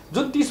कि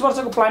जुन 30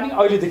 वर्षको प्लानिङ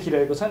अहिले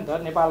देखिरहेको छ नि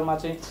त। नेपालमा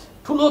चाहिँ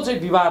ठुलो चाहिँ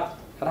विवाद,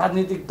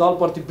 राजनीतिक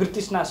दलप्रति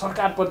वितृष्णा,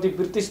 सरकारप्रति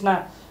वितृष्णा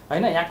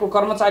होइन, यहाँको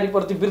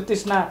कर्मचारीप्रति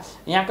वितृष्णा,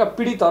 यहाँका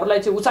पीडितहरूलाई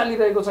चाहिँ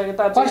उचालिरहेको छ।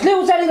 यता कसले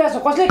उचालिरहेको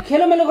छ, कसले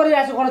खेलोमेलो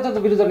गरिरहेको छ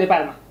गणतन्त्र विरुद्ध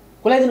नेपालमा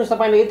खुलाइदिनुहोस्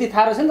तपाईँले, यति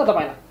थाहा रहेछ नि त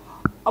तपाईँलाई।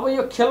 अब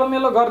यो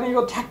खेलोमेलो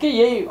गर्नेको ठ्याक्कै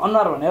यही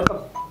अनुहार भनेर त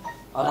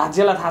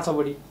राज्यलाई थाहा छ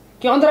बढी।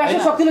 के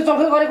अन्तर्राष्ट्रिय शक्तिले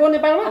चलखेल गरेको हो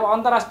नेपालमा? अब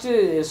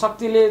अन्तर्राष्ट्रिय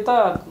शक्तिले त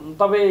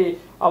तपाईँ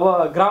अब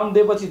ग्राउन्ड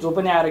दिएपछि जो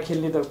पनि आएर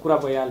खेल्ने त कुरा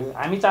भइहाल्यो।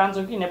 हामी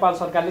चाहन्छौँ कि नेपाल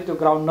सरकारले त्यो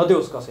ग्राउन्ड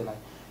नदियोस् कसैलाई।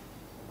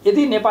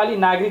 यदि नेपाली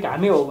नागरिक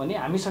हामी हो भने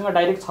हामीसँग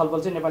डाइरेक्ट छलफल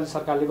चाहिँ नेपाली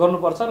सरकारले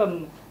गर्नुपर्छ र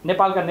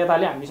नेपालका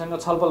नेताले हामीसँग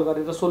छलफल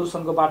गरेर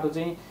सोलुसनको बाटो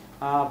चाहिँ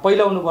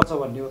पहिलाउनुपर्छ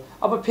भन्ने हो।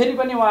 अब फेरि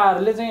पनि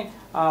उहाँहरूले चाहिँ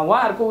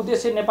उहाँहरूको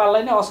उद्देश्य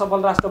नेपाललाई नै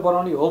असफल राष्ट्र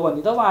बनाउने हो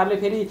भने त उहाँहरूले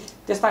फेरि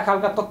त्यस्ता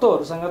खालका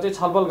तत्त्वहरूसँग चाहिँ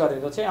छलफल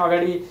गरेर चाहिँ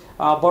अगाडि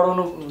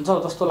बढाउनु हुन्छ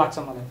जस्तो लाग्छ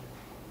मलाई।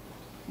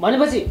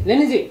 भनेपछि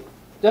लेनिनजी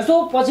जस्तो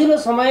पछिल्लो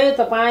समय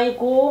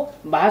तपाईँको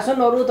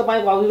भाषणहरू,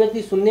 तपाईँको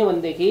अभिव्यक्ति सुन्ने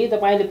भनेदेखि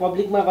तपाईँले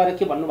पब्लिकमा गएर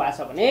के भन्नुभएको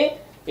छ भने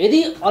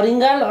यदि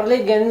अरिङ्गालहरूले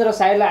ज्ञानेन्द्र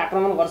साईलाई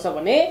आक्रमण गर्छ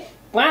भने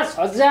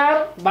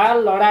 5,000 बाल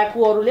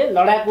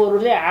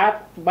लडाकुहरूले हात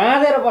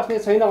बाँधेर बस्ने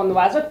छैन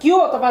भन्नुभएको छ। के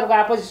हो तपाईँहरूको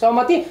आपसी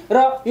सहमति र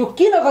यो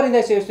किन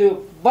गरिँदैछ यस्तो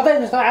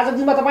बताइदिनुहोस् न। आजको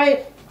दिनमा तपाईँ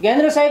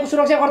ज्ञानेन्द्र साईको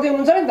सुरक्षा गर्दै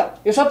हुनुहुन्छ नि त,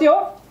 यो सत्य हो?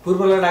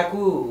 पूर्व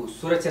लडाकु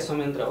सुरक्षा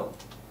संयन्त्र हो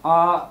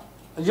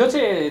यो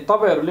चाहिँ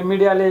तपाईँहरूले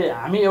मिडियाले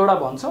हामी एउटा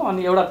भन्छौँ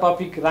अनि एउटा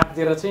टपिक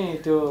राखिदिएर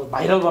चाहिँ त्यो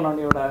भाइरल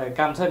बनाउने एउटा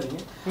काम छ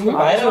नि।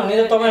 भाइरल हुने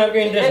त तपाईँहरूको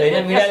इन्ट्रेस्ट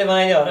होइन, मिडियाले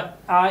बनाइदियो होला।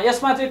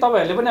 यसमा चाहिँ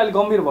तपाईँहरूले पनि अलिक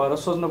गम्भीर भएर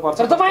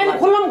सोच्नुपर्छ। तपाईँले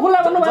खुल्ला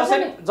भन्नुभएको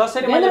छ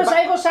जसरी ज्ञानेन्द्र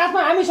साईको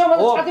साथमा हामी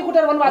साथी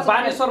कुटेर भन्नुभएको छ।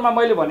 बानेश्वरमा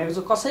मैले भनेको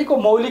छु कसैको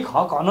मौलिक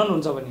हक हनन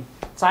हुन्छ भने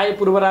चाहे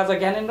पूर्व राजा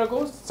ज्ञानेन्द्रको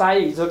होस् चाहे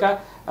हिजोका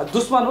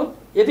दुश्मन हुन्,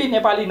 यदि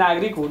नेपाली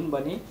नागरिक हुन्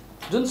भने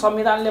जुन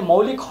संविधानले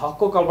मौलिक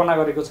हकको कल्पना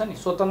गरेको छ नि,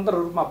 स्वतन्त्र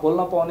रूपमा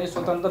बोल्न पाउने,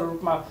 स्वतन्त्र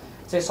रूपमा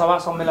चाहिँ सभा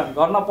सम्मेलन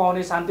गर्न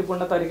पाउने,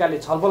 शान्तिपूर्ण तरिकाले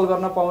छलफल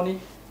गर्न पाउने,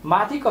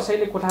 माथि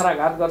कसैले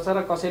कुठाराघात गर्छ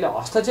र कसैले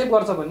हस्तक्षेप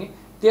गर्छ भने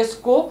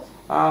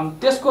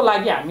त्यसको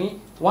लागि हामी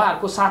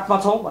उहाँहरूको साथमा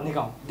छौँ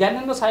भनेका हौँ।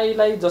 ज्ञानेन्द्र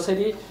साईलाई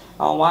जसरी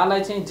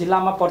उहाँलाई चाहिँ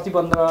जिल्लामा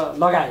प्रतिबन्ध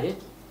लगाए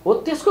हो,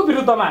 त्यसको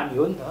विरुद्धमा हामी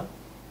हो नि त।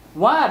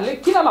 उहाँहरूले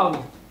किन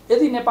लाउने?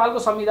 यदि नेपालको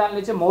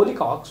संविधानले चाहिँ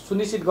मौलिक हक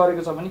सुनिश्चित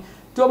गरेको छ भने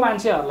त्यो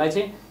मान्छेहरूलाई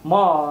चाहिँ म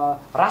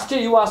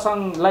राष्ट्रिय युवा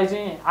सङ्घलाई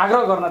चाहिँ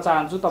आग्रह गर्न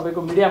चाहन्छु,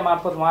 तपाईँको मिडिया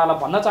मार्फत उहाँलाई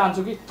भन्न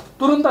चाहन्छु कि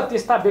तुरुन्त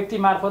त्यस्ता व्यक्ति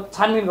मार्फत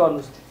छानबिन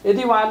गर्नुहोस्।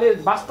 यदि उहाँले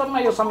वास्तवमा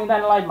यो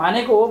संविधानलाई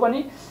मानेको हो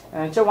भने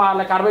चाहिँ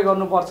उहाँहरूलाई कारबाही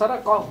गर्नुपर्छ र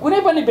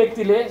कुनै पनि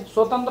व्यक्तिले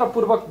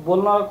स्वतन्त्रपूर्वक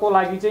बोल्नको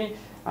लागि चाहिँ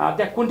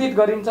त्यहाँ कुण्ठित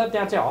गरिन्छ,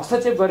 त्यहाँ चाहिँ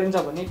हस्तक्षेप गरिन्छ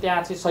भने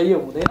त्यहाँ चाहिँ सही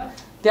हुँदैन।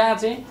 त्यहाँ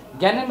चाहिँ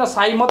ज्ञानेन्द्र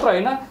साई मात्र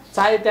होइन,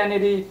 चाहे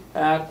त्यहाँनिर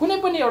कुनै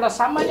पनि एउटा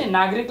सामान्य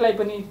नागरिकलाई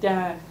पनि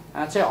त्यहाँ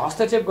चाहिँ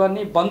हस्तक्षेप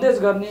गर्ने, बन्देज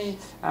गर्ने,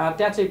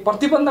 त्यहाँ चाहिँ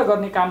प्रतिबन्ध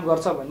गर्ने काम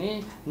गर्छ भने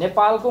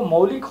नेपालको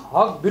मौलिक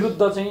हक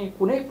विरुद्ध चाहिँ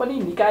कुनै पनि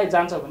निकाय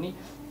जान्छ भने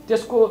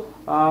त्यसको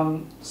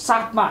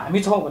साथमा हामी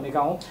छौँ भनेका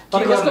हौँ।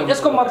 तर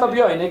यसको मतलब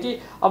यो होइन कि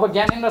अब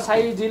ज्ञानेन्द्र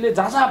साईजीले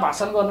जहाँ जहाँ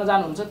भाषण गर्न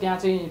जानुहुन्छ त्यहाँ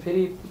चाहिँ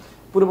फेरि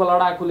पूर्व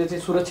लडाकुले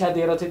चाहिँ सुरक्षा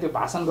दिएर चाहिँ त्यो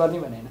भाषण गर्ने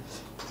भने होइन।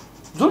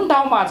 जुन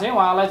ठाउँमा चाहिँ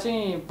उहाँलाई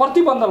चाहिँ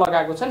प्रतिबन्ध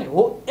लगाएको छ नि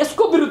हो,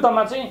 यसको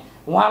विरुद्धमा चाहिँ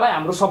उहाँलाई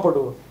हाम्रो सपोर्ट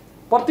हो।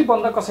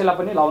 प्रतिबन्ध कसैलाई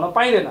पनि लाउन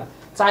पाइँदैन,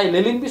 चाहे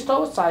लेनिन बिष्ट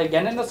होस्, चाहे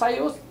ज्ञानेन्द्र साई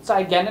होस्,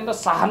 चाहे ज्ञानेन्द्र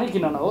शाह नै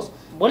किन नहोस्।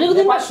 भोलिको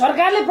दिनमा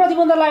सरकारले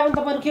प्रतिबन्ध लगायो भने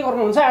तपाईँहरू के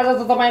गर्नुहुन्छ? आज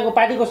त तपाईँको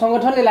पार्टीको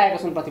सङ्गठनले लागेका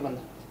छन् प्रतिबन्ध।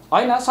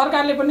 होइन,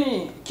 सरकारले पनि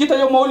कि त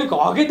यो मौलिक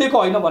हकै दिएको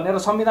होइन भनेर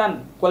संविधान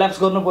कोल्याप्स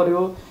गर्नु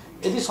पर्यो।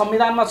 यदि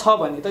संविधानमा छ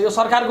भने त यो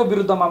सरकारको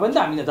विरुद्धमा पनि त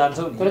हामीले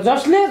जान्छौँ नि। तर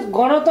जसले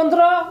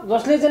गणतन्त्र,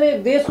 जसले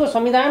चाहिँ देशको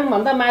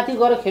संविधानभन्दा माथि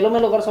गएर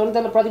खेलोमेलो गर्छ भने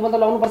त्यसलाई प्रतिबन्ध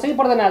लगाउनुपर्छ कि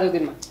पर्दैन आजको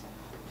दिनमा?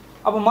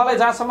 अब मलाई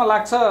जहाँसम्म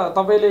लाग्छ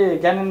तपाईँले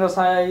ज्ञानेन्द्र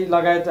साई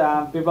लगायत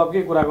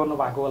विभागकै कुरा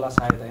गर्नुभएको होला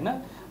सायद, होइन?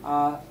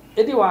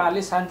 यदि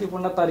उहाँहरूले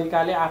शान्तिपूर्ण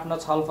तरिकाले आफ्नो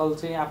छलफल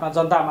चाहिँ आफ्ना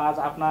जनतामाझ,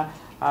 आफ्ना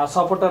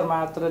सपोर्टर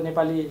मात्र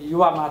नेपाली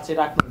युवामा चाहिँ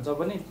राख्नुहुन्छ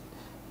भने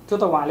त्यो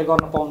त उहाँले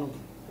गर्न पाउनु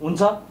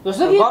हुन्छ।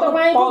 जस्तो कि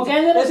तपाईँको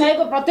ज्ञानेन्द्र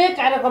साईको प्रत्येक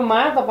कार्यक्रममा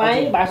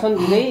तपाईँ भाषण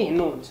दिँदै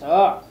हिँड्नुहुन्छ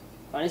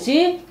भनेपछि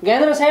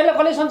ज्ञानेन्द्र साईलाई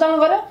कसले सञ्चालन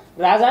गर्यो?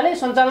 राजाले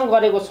सञ्चालन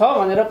गरेको छ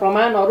भनेर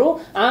प्रमाणहरू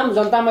आम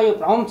जनतामा यो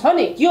भ्रम छ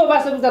नि। के हो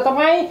वास्तविकता?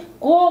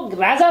 तपाईँको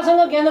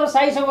राजासँग ज्ञानेन्द्र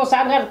साईसँग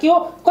साँठगाँठ के हो?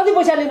 कति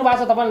पैसा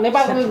लिनुभएको छ तपाईँले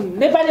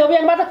नेपाली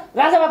अभियानबाट?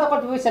 राजाबाट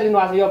कति पैसा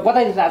लिनुभएको छ यो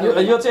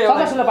बताइदिनुहोस्। यो चाहिँ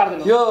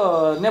यो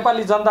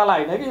नेपाली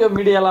जनतालाई होइन कि यो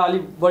मिडियालाई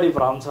अलिक बढी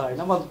भ्रम छ,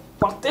 होइन? म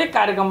प्रत्येक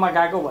कार्यक्रममा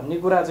गएको भन्ने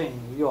कुरा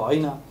चाहिँ यो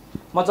होइन।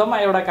 म जम्मा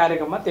एउटा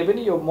कार्यक्रममा, त्यही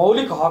पनि यो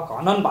मौलिक हक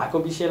हनन भएको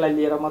विषयलाई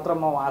लिएर मात्र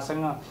म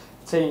उहाँसँग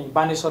चाहिँ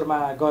बानेश्वरमा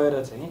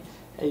गएर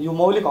चाहिँ यो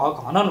मौलिक हक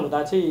हनन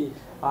हुँदा चाहिँ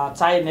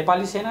चाहे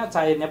नेपाली सेना,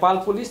 चाहे नेपाल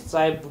पुलिस,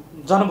 चाहे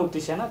जनमुक्ति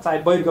सेना, चाहे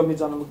बहिर्गमी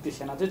जनमुक्ति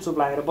सेना चाहिँ चुप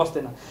लागेर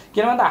बस्दैन।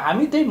 किन भन्दा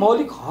हामी त्यही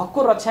मौलिक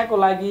हकको रक्षाको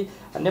लागि,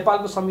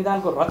 नेपालको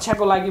संविधानको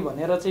रक्षाको लागि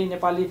भनेर चाहिँ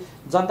नेपाली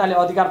जनताले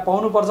अधिकार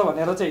पाउनुपर्छ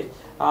भनेर चाहिँ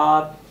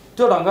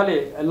त्यो ढङ्गले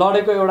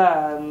लडेको एउटा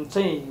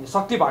चाहिँ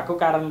शक्ति भएको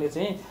कारणले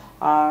चाहिँ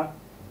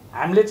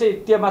हामीले चाहिँ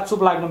त्योमा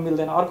चुप लाग्नु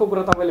मिल्दैन। अर्को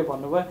कुरा तपाईँले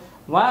भन्नुभयो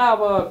उहाँ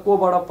अब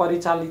कोबाट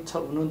परिचालित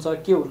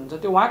हुनुहुन्छ, के हुनुहुन्छ,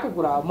 त्यो उहाँको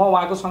कुरा हो। म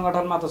उहाँको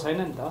सङ्गठनमा त छैन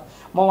नि त,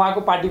 म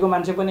उहाँको पार्टीको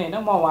मान्छे पनि होइन,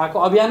 म उहाँको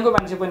अभियानको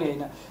मान्छे पनि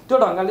होइन। त्यो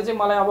ढङ्गले चाहिँ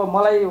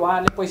मलाई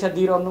उहाँले पैसा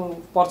दिइरहनु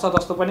पर्छ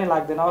जस्तो पनि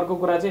लाग्दैन। अर्को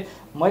कुरा चाहिँ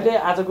मैले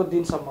आजको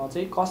दिनसम्म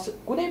चाहिँ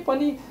कुनै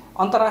पनि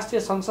अन्तर्राष्ट्रिय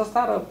सङ्घ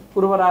संस्था र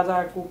पूर्व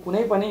राजाको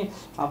कुनै पनि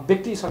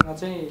व्यक्तिसँग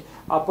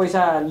चाहिँ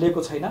पैसा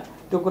लिएको छैन।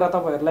 त्यो कुरा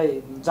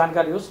तपाईँहरूलाई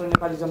जानकारी होस् र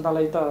नेपाली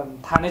जनतालाई त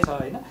थाहा नै छ,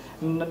 होइन?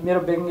 मेरो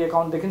ब्याङ्क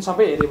एकाउन्टदेखि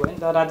सबै हेऱ्यो भने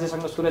त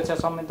राज्यसँग सुरक्षा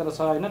संयन्त्र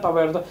छ, होइन?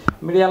 तपाईँहरू त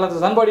मिडियालाई त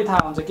झन् बढी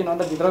थाहा हुन्छ, किन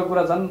भन्दा भित्रको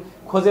कुरा झन्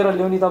खोजेर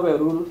ल्याउने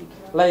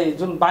तपाईँहरूलाई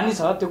जुन बानी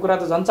छ त्यो कुरा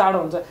त झन् चाँडो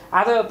हुन्छ।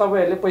 आज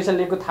तपाईँहरूले पैसा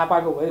लिएको थाहा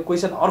पाएको भए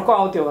क्वेसन अर्को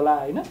आउँथ्यो होला,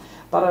 होइन?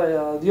 तर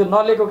यो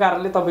नलिएको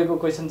कारणले तपाईँको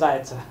क्वेसन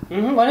जायज छ।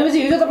 भनेपछि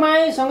हिजो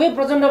तपाईँसँगै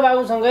प्रचण्ड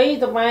बाबुसँगै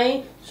तपाईँ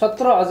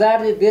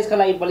 17,000ले देशका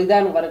लागि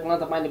बलिदान गरेकोमा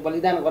तपाईँले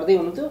बलिदान गर्दै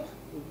हुनुहुन्थ्यो,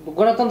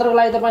 गणतन्त्रको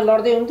लागि तपाईँ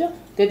लड्दै हुन्थ्यो।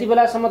 त्यति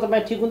बेलासम्म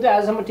तपाईँ ठिक हुन्थ्यो,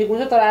 आजसम्म ठिक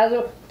हुन्छ। तर आज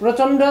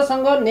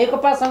प्रचण्डसँग,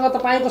 नेकपासँग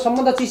तपाईँको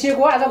सम्बन्ध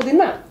चिसिएको हो आजको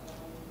दिनमा?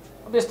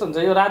 यस्तो हुन्छ,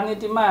 यो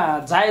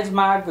राजनीतिमा जायज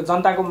माग,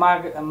 जनताको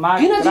माग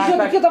किन चिसियो?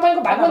 के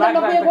तपाईँको भागमा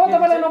नपुगेको हो?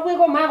 तपाईँलाई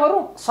नपुगेको मागहरू?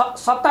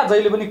 सत्ता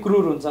जहिले पनि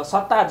क्रूर हुन्छ,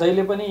 सत्ता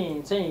जहिले पनि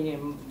चाहिँ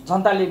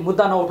जनताले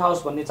मुद्दा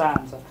नउठाओस् भन्ने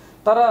चाहन्छ।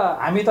 तर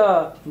हामी त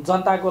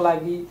जनताको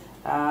लागि,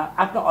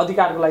 आफ्नो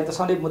अधिकारको लागि त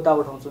सधैँ मुद्दा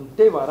उठाउँछौँ।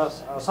 त्यही भएर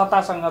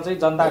सत्तासँग चाहिँ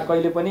जनता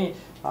कहिले पनि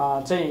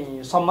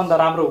चाहिँ सम्बन्ध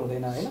राम्रो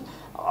हुँदैन, होइन?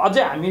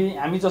 अझै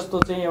हामी जस्तो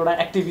चाहिँ एउटा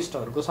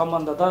एक्टिभिस्टहरूको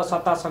सम्बन्ध त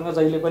सत्तासँग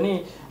जहिले पनि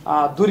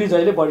दूरी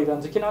जहिले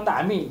बढिरहन्छ। किन भन्दा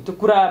हामी त्यो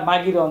कुरा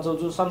मागिरहन्छौँ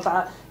जुन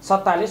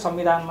सत्ताले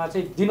संविधानमा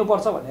चाहिँ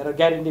दिनुपर्छ भनेर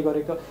ग्यारेन्टी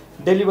गरेको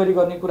डेलिभरी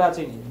गर्ने कुरा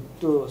चाहिँ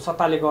त्यो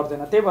सत्ताले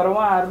गर्दैन। त्यही भएर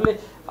उहाँहरूले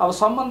अब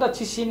सम्बन्ध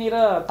चिसिने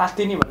र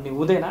तात्तिने भन्ने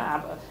हुँदैन।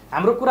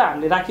 हाम्रो कुरा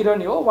हामीले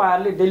राखिरहने हो,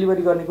 उहाँहरूले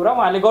डेलिभरी गर्ने कुरा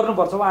उहाँहरूले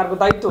गर्नुपर्छ, उहाँहरूको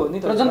दायित्व हो नि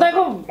त।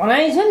 जनताको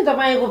भनाइ छ नि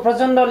तपाईँको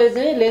प्रचण्डले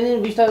चाहिँ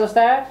लेनिन बिष्ट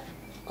जस्ता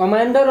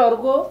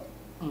कमान्डरहरूको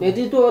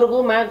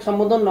नेतृत्वहरूको माग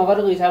सम्बोधन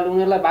नगरेको हिसाबले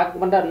उनीहरूलाई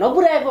भागभण्डा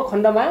नपुर्याएको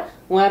खण्डमा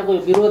उहाँहरूको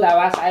विरोध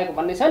आवाज आएको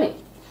भन्ने छ नि।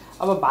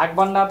 अब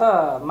भागभण्डा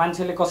त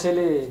मान्छेले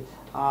कसैले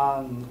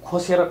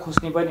खोसेर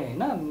खोस्ने पनि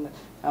होइन,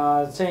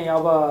 चाहिँ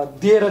अब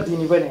दिएर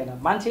दिने पनि होइन।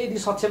 मान्छे यदि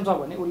सक्षम छ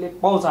भने उसले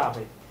पाउँछ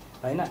आफै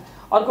होइन।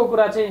 अर्को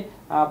कुरा चाहिँ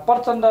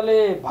प्रचण्डले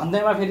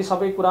भन्दैमा फेरि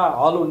सबै कुरा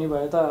हल हुने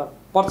भयो त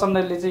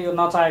प्रचण्डले चाहिँ यो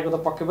नचाहेको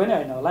त पक्कै पनि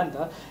होइन होला नि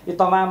त। यो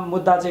तमाम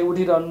मुद्दा चाहिँ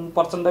उठिरहनु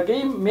पर्चण्डकै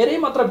मेरै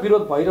मात्र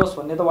विरोध भइरहोस्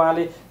भन्ने त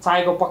उहाँले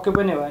चाहेको पक्कै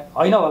पनि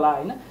होइन होला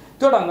होइन।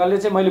 त्यो ढङ्गले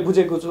चाहिँ मैले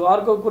बुझेको छु।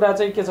 अर्को कुरा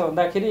चाहिँ के छ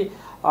भन्दाखेरि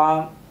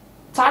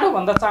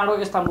चाँडोभन्दा चाँडो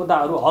यस्ता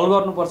मुद्दाहरू हल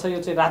गर्नुपर्छ। यो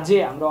चाहिँ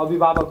राज्य हाम्रो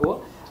अभिभावक हो,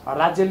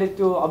 राज्यले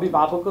त्यो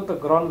अभिभावकको त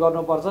ग्रहण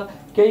गर्नुपर्छ।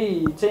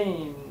 केही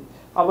चाहिँ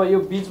अब यो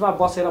बिचमा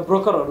बसेर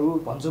ब्रोकरहरू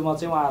भन्छु म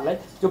चाहिँ उहाँहरूलाई,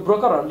 त्यो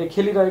ब्रोकरहरूले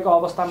खेलिरहेको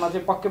अवस्थामा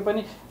चाहिँ पक्कै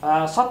पनि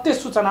सत्य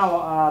सूचना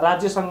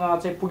राज्यसँग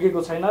चाहिँ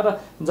पुगेको छैन र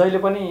जहिले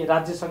पनि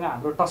राज्यसँग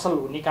हाम्रो टसल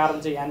हुने कारण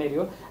चाहिँ यहाँनिर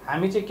हो।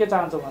 हामी चाहिँ के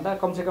चाहन्छौँ भन्दा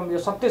कमसेकम यो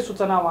सत्य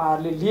सूचना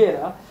उहाँहरूले लिएर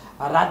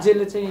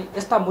राज्यले चाहिँ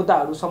यस्ता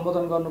मुद्दाहरू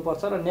सम्बोधन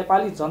गर्नुपर्छ र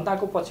नेपाली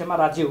जनताको पक्षमा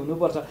राज्य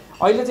हुनुपर्छ।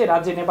 अहिले चाहिँ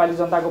राज्य नेपाली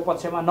जनताको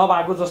पक्षमा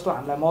नभएको जस्तो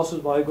हामीलाई महसुस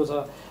भएको छ।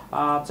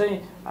 चाहिँ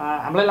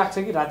हामीलाई लाग्छ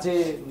कि राज्य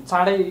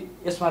चाँडै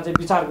यसमा चाहिँ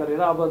विचार गरेर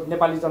अब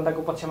नेपाली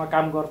जनताको पक्षमा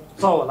काम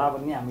गर्छ होला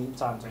भन्ने हामी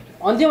चाहन्छौँ।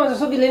 अन्त्यमा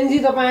जस्तो कि लेनिनजी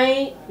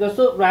तपाईँ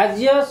जस्तो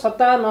राज्य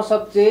सत्ता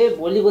नसक्चे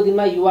भोलिको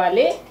दिनमा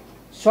युवाले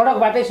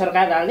सडकबाटै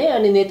सरकार हाल्ने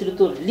अनि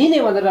नेतृत्व लिने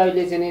भनेर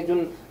अहिले चाहिँ जुन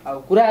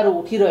कुराहरू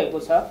उठिरहेको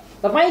छ,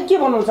 तपाईँ के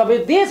भन्नुहुन्छ? अब यो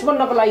देश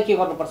बन्नको लागि के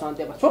गर्नुपर्छ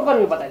अन्त्यमा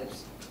छोटकर्मी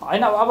बताइदिनुहोस्।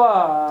 होइन, अब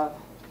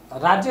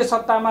राज्य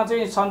सत्तामा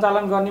चाहिँ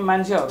सञ्चालन गर्ने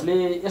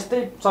मान्छेहरूले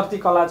यस्तै चर्ती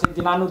कला चाहिँ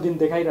दिनानुदिन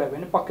देखाइरह्यो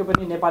भने पक्कै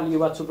पनि नेपाली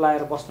युवा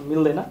चुप्लाएर बस्नु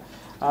मिल्दैन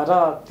र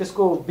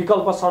त्यसको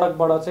विकल्प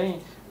सडकबाट चाहिँ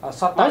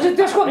सत्ता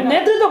त्यसको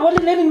नेतृत्व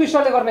भोलि लेनिन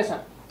बिष्टले गर्नेछ।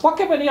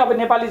 पक्कै पनि अब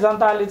नेपाली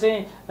जनताले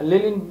चाहिँ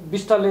लेनिन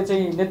बिष्टले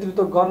चाहिँ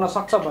नेतृत्व गर्न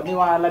सक्छ भन्ने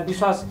उहाँहरूलाई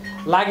विश्वास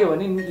लाग्यो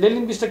भने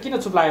लेनिन बिष्ट किन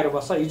चुप लागेर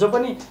बस्छ? हिजो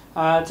पनि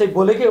चाहिँ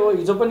बोलेकै हो,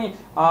 हिजो पनि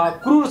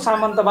क्रूर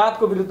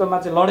सामन्तवादको विरुद्धमा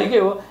चाहिँ लडेकै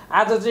हो।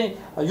 आज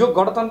चाहिँ यो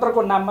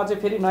गणतन्त्रको नाममा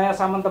चाहिँ फेरि नयाँ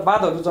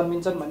सामन्तवादहरू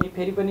जन्मिन्छन् भने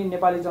फेरि पनि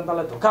नेपाली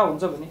जनतालाई धोका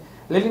हुन्छ भने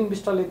लेनिन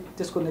बिष्टले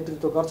त्यसको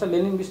नेतृत्व गर्छ।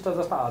 लेनिन बिष्ट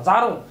जस्ता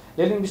हजारौँ,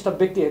 लेनिन बिष्ट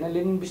व्यक्ति होइन,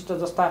 लेनिन बिष्ट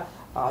जस्ता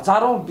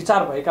हजारौँ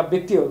विचार भएका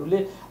व्यक्तिहरूले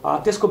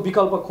त्यसको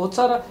विकल्प खोज्छ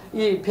र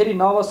यी फेरि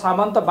नव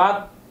सामन्तवाद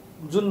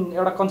जुन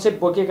एउटा कन्सेप्ट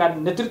बोकेका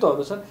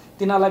नेतृत्वहरू छन्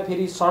तिनीहरूलाई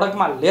फेरि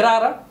सडकमा लिएर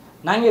आएर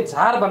नाङ्गे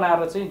झार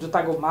बनाएर चाहिँ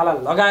जुत्ताको माला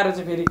लगाएर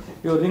चाहिँ फेरि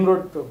यो रिङ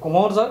रोड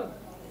घुमाउँछ।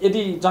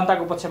 यदि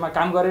जनताको पक्षमा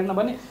काम गरेन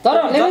भने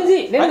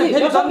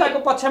फेरि जनताको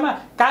पक्षमा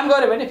काम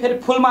गर्यो भने फेरि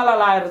फुलमाला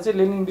लाएर चाहिँ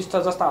लेनिन बिष्ट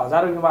जस्ता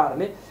हजारौँ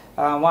युवाहरूले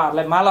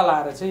उहाँहरूलाई माला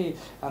लाएर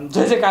चाहिँ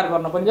जय जयकार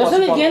गर्न पनि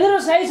जसरी केन्द्र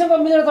शाहीसँग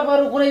मिलेर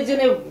तपाईँहरू कुनै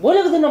चाहिँ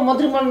भोलिको दिनमा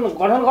मन्त्रीमण्डल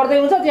गठन गर्दै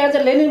हुन्छ त्यहाँ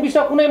चाहिँ लेनिन बिष्ट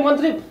कुनै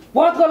मन्त्री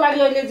पदको लागि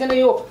अहिले चाहिँ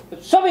यो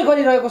सबै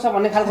गरिरहेको छ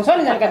भन्ने खालको छ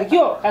नि जानकारी के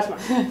हो खासमा?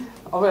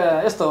 अब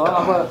यस्तो हो,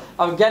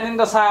 अब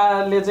ज्ञानेन्द्र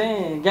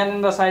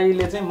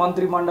शाहीले चाहिँ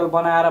मन्त्रीमण्डल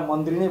बनाएर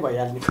मन्त्री नै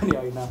भइहाल्ने पनि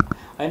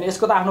होइन।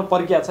 यसको त आफ्नो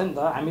प्रक्रिया छ नि त।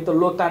 हामी त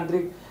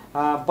लोकतान्त्रिक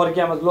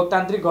प्रक्रियामा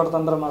लोकतान्त्रिक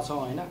गणतन्त्रमा छौँ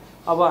होइन।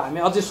 अब हामी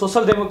अझै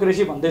सोसल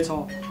डेमोक्रेसी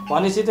भन्दैछौँ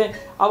भनेपछि चाहिँ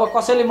अब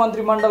कसैले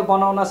मन्त्रीमण्डल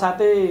बनाउन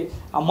साथै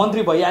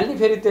मन्त्री भइहाल्ने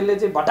फेरि त्यसले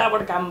चाहिँ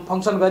भटाभट काम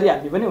फङ्सन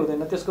गरिहाल्ने पनि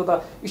हुँदैन। त्यसको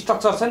त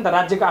स्ट्रक्चर छ नि त,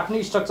 राज्यको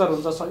आफ्नै स्ट्रक्चर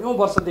हुन्छ। सयौँ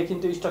वर्षदेखि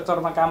त्यो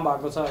स्ट्रक्चरमा काम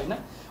भएको छ होइन।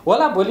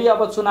 होला भोलि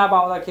अब चुनाव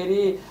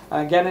आउँदाखेरि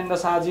ज्ञानेन्द्र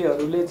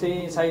शाहजीहरूले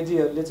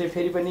चाहिँ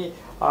फेरि पनि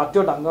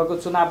त्यो ढङ्गको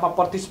चुनावमा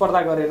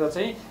प्रतिस्पर्धा गरेर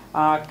चाहिँ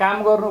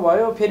काम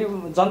गर्नुभयो, फेरि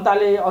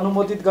जनताले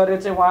अनुमोदित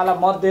गरेर चाहिँ उहाँलाई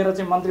मत दिएर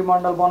चाहिँ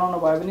मन्त्रीमण्डल बनाउनु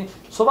भयो भने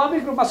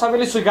स्वाभाविक रूपमा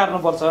सबैले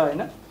स्वीकार्नुपर्छ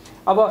होइन।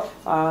 अब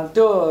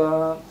त्यो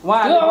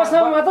उहाँले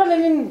अवस्थामा मात्र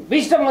लेनिन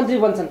बिष्ट मन्त्री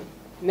बन्छन्,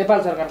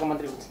 नेपाल सरकारको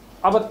मन्त्री बन्छन्।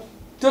 अब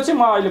त्यो चाहिँ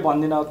म अहिले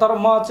भन्दिनँ, तर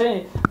म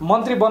चाहिँ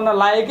मन्त्री बन्न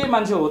लायकै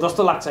मान्छे हो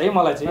जस्तो लाग्छ है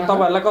मलाई चाहिँ।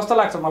 तपाईँहरूलाई कस्तो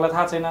लाग्छ मलाई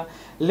थाहा छैन।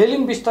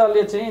 लेनिन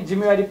बिष्टले चाहिँ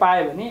जिम्मेवारी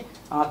पायो भने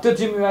त्यो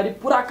जिम्मेवारी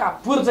पुराका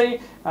पुर चाहिँ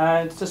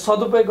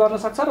सदुपयोग गर्न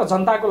सक्छ र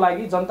जनताको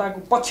लागि जनताको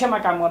पक्षमा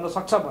काम गर्न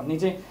सक्छ भन्ने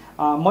चाहिँ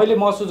मैले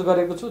महसुस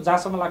गरेको छु।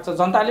 जहाँसम्म लाग्छ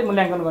जनताले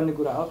मूल्याङ्कन गर्ने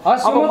कुरा हो।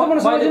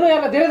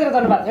 धेरै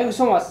धन्यवाद। Thank you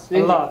so much.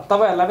 ल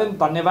तपाईँहरूलाई पनि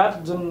धन्यवाद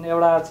जुन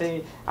एउटा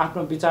चाहिँ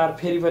आफ्नो विचार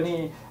फेरि पनि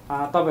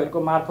तपाईँहरूको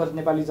मार्फत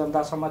नेपाली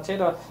जनता समक्ष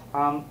र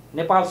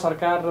नेपाल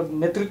सरकार र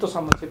नेतृत्व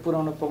समक्ष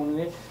पुर्याउन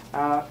पाउने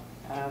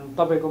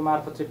तपाईँको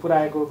मार्फत चाहिँ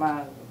पुर्याएकोमा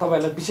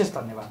तपाईँहरूलाई विशेष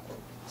धन्यवाद।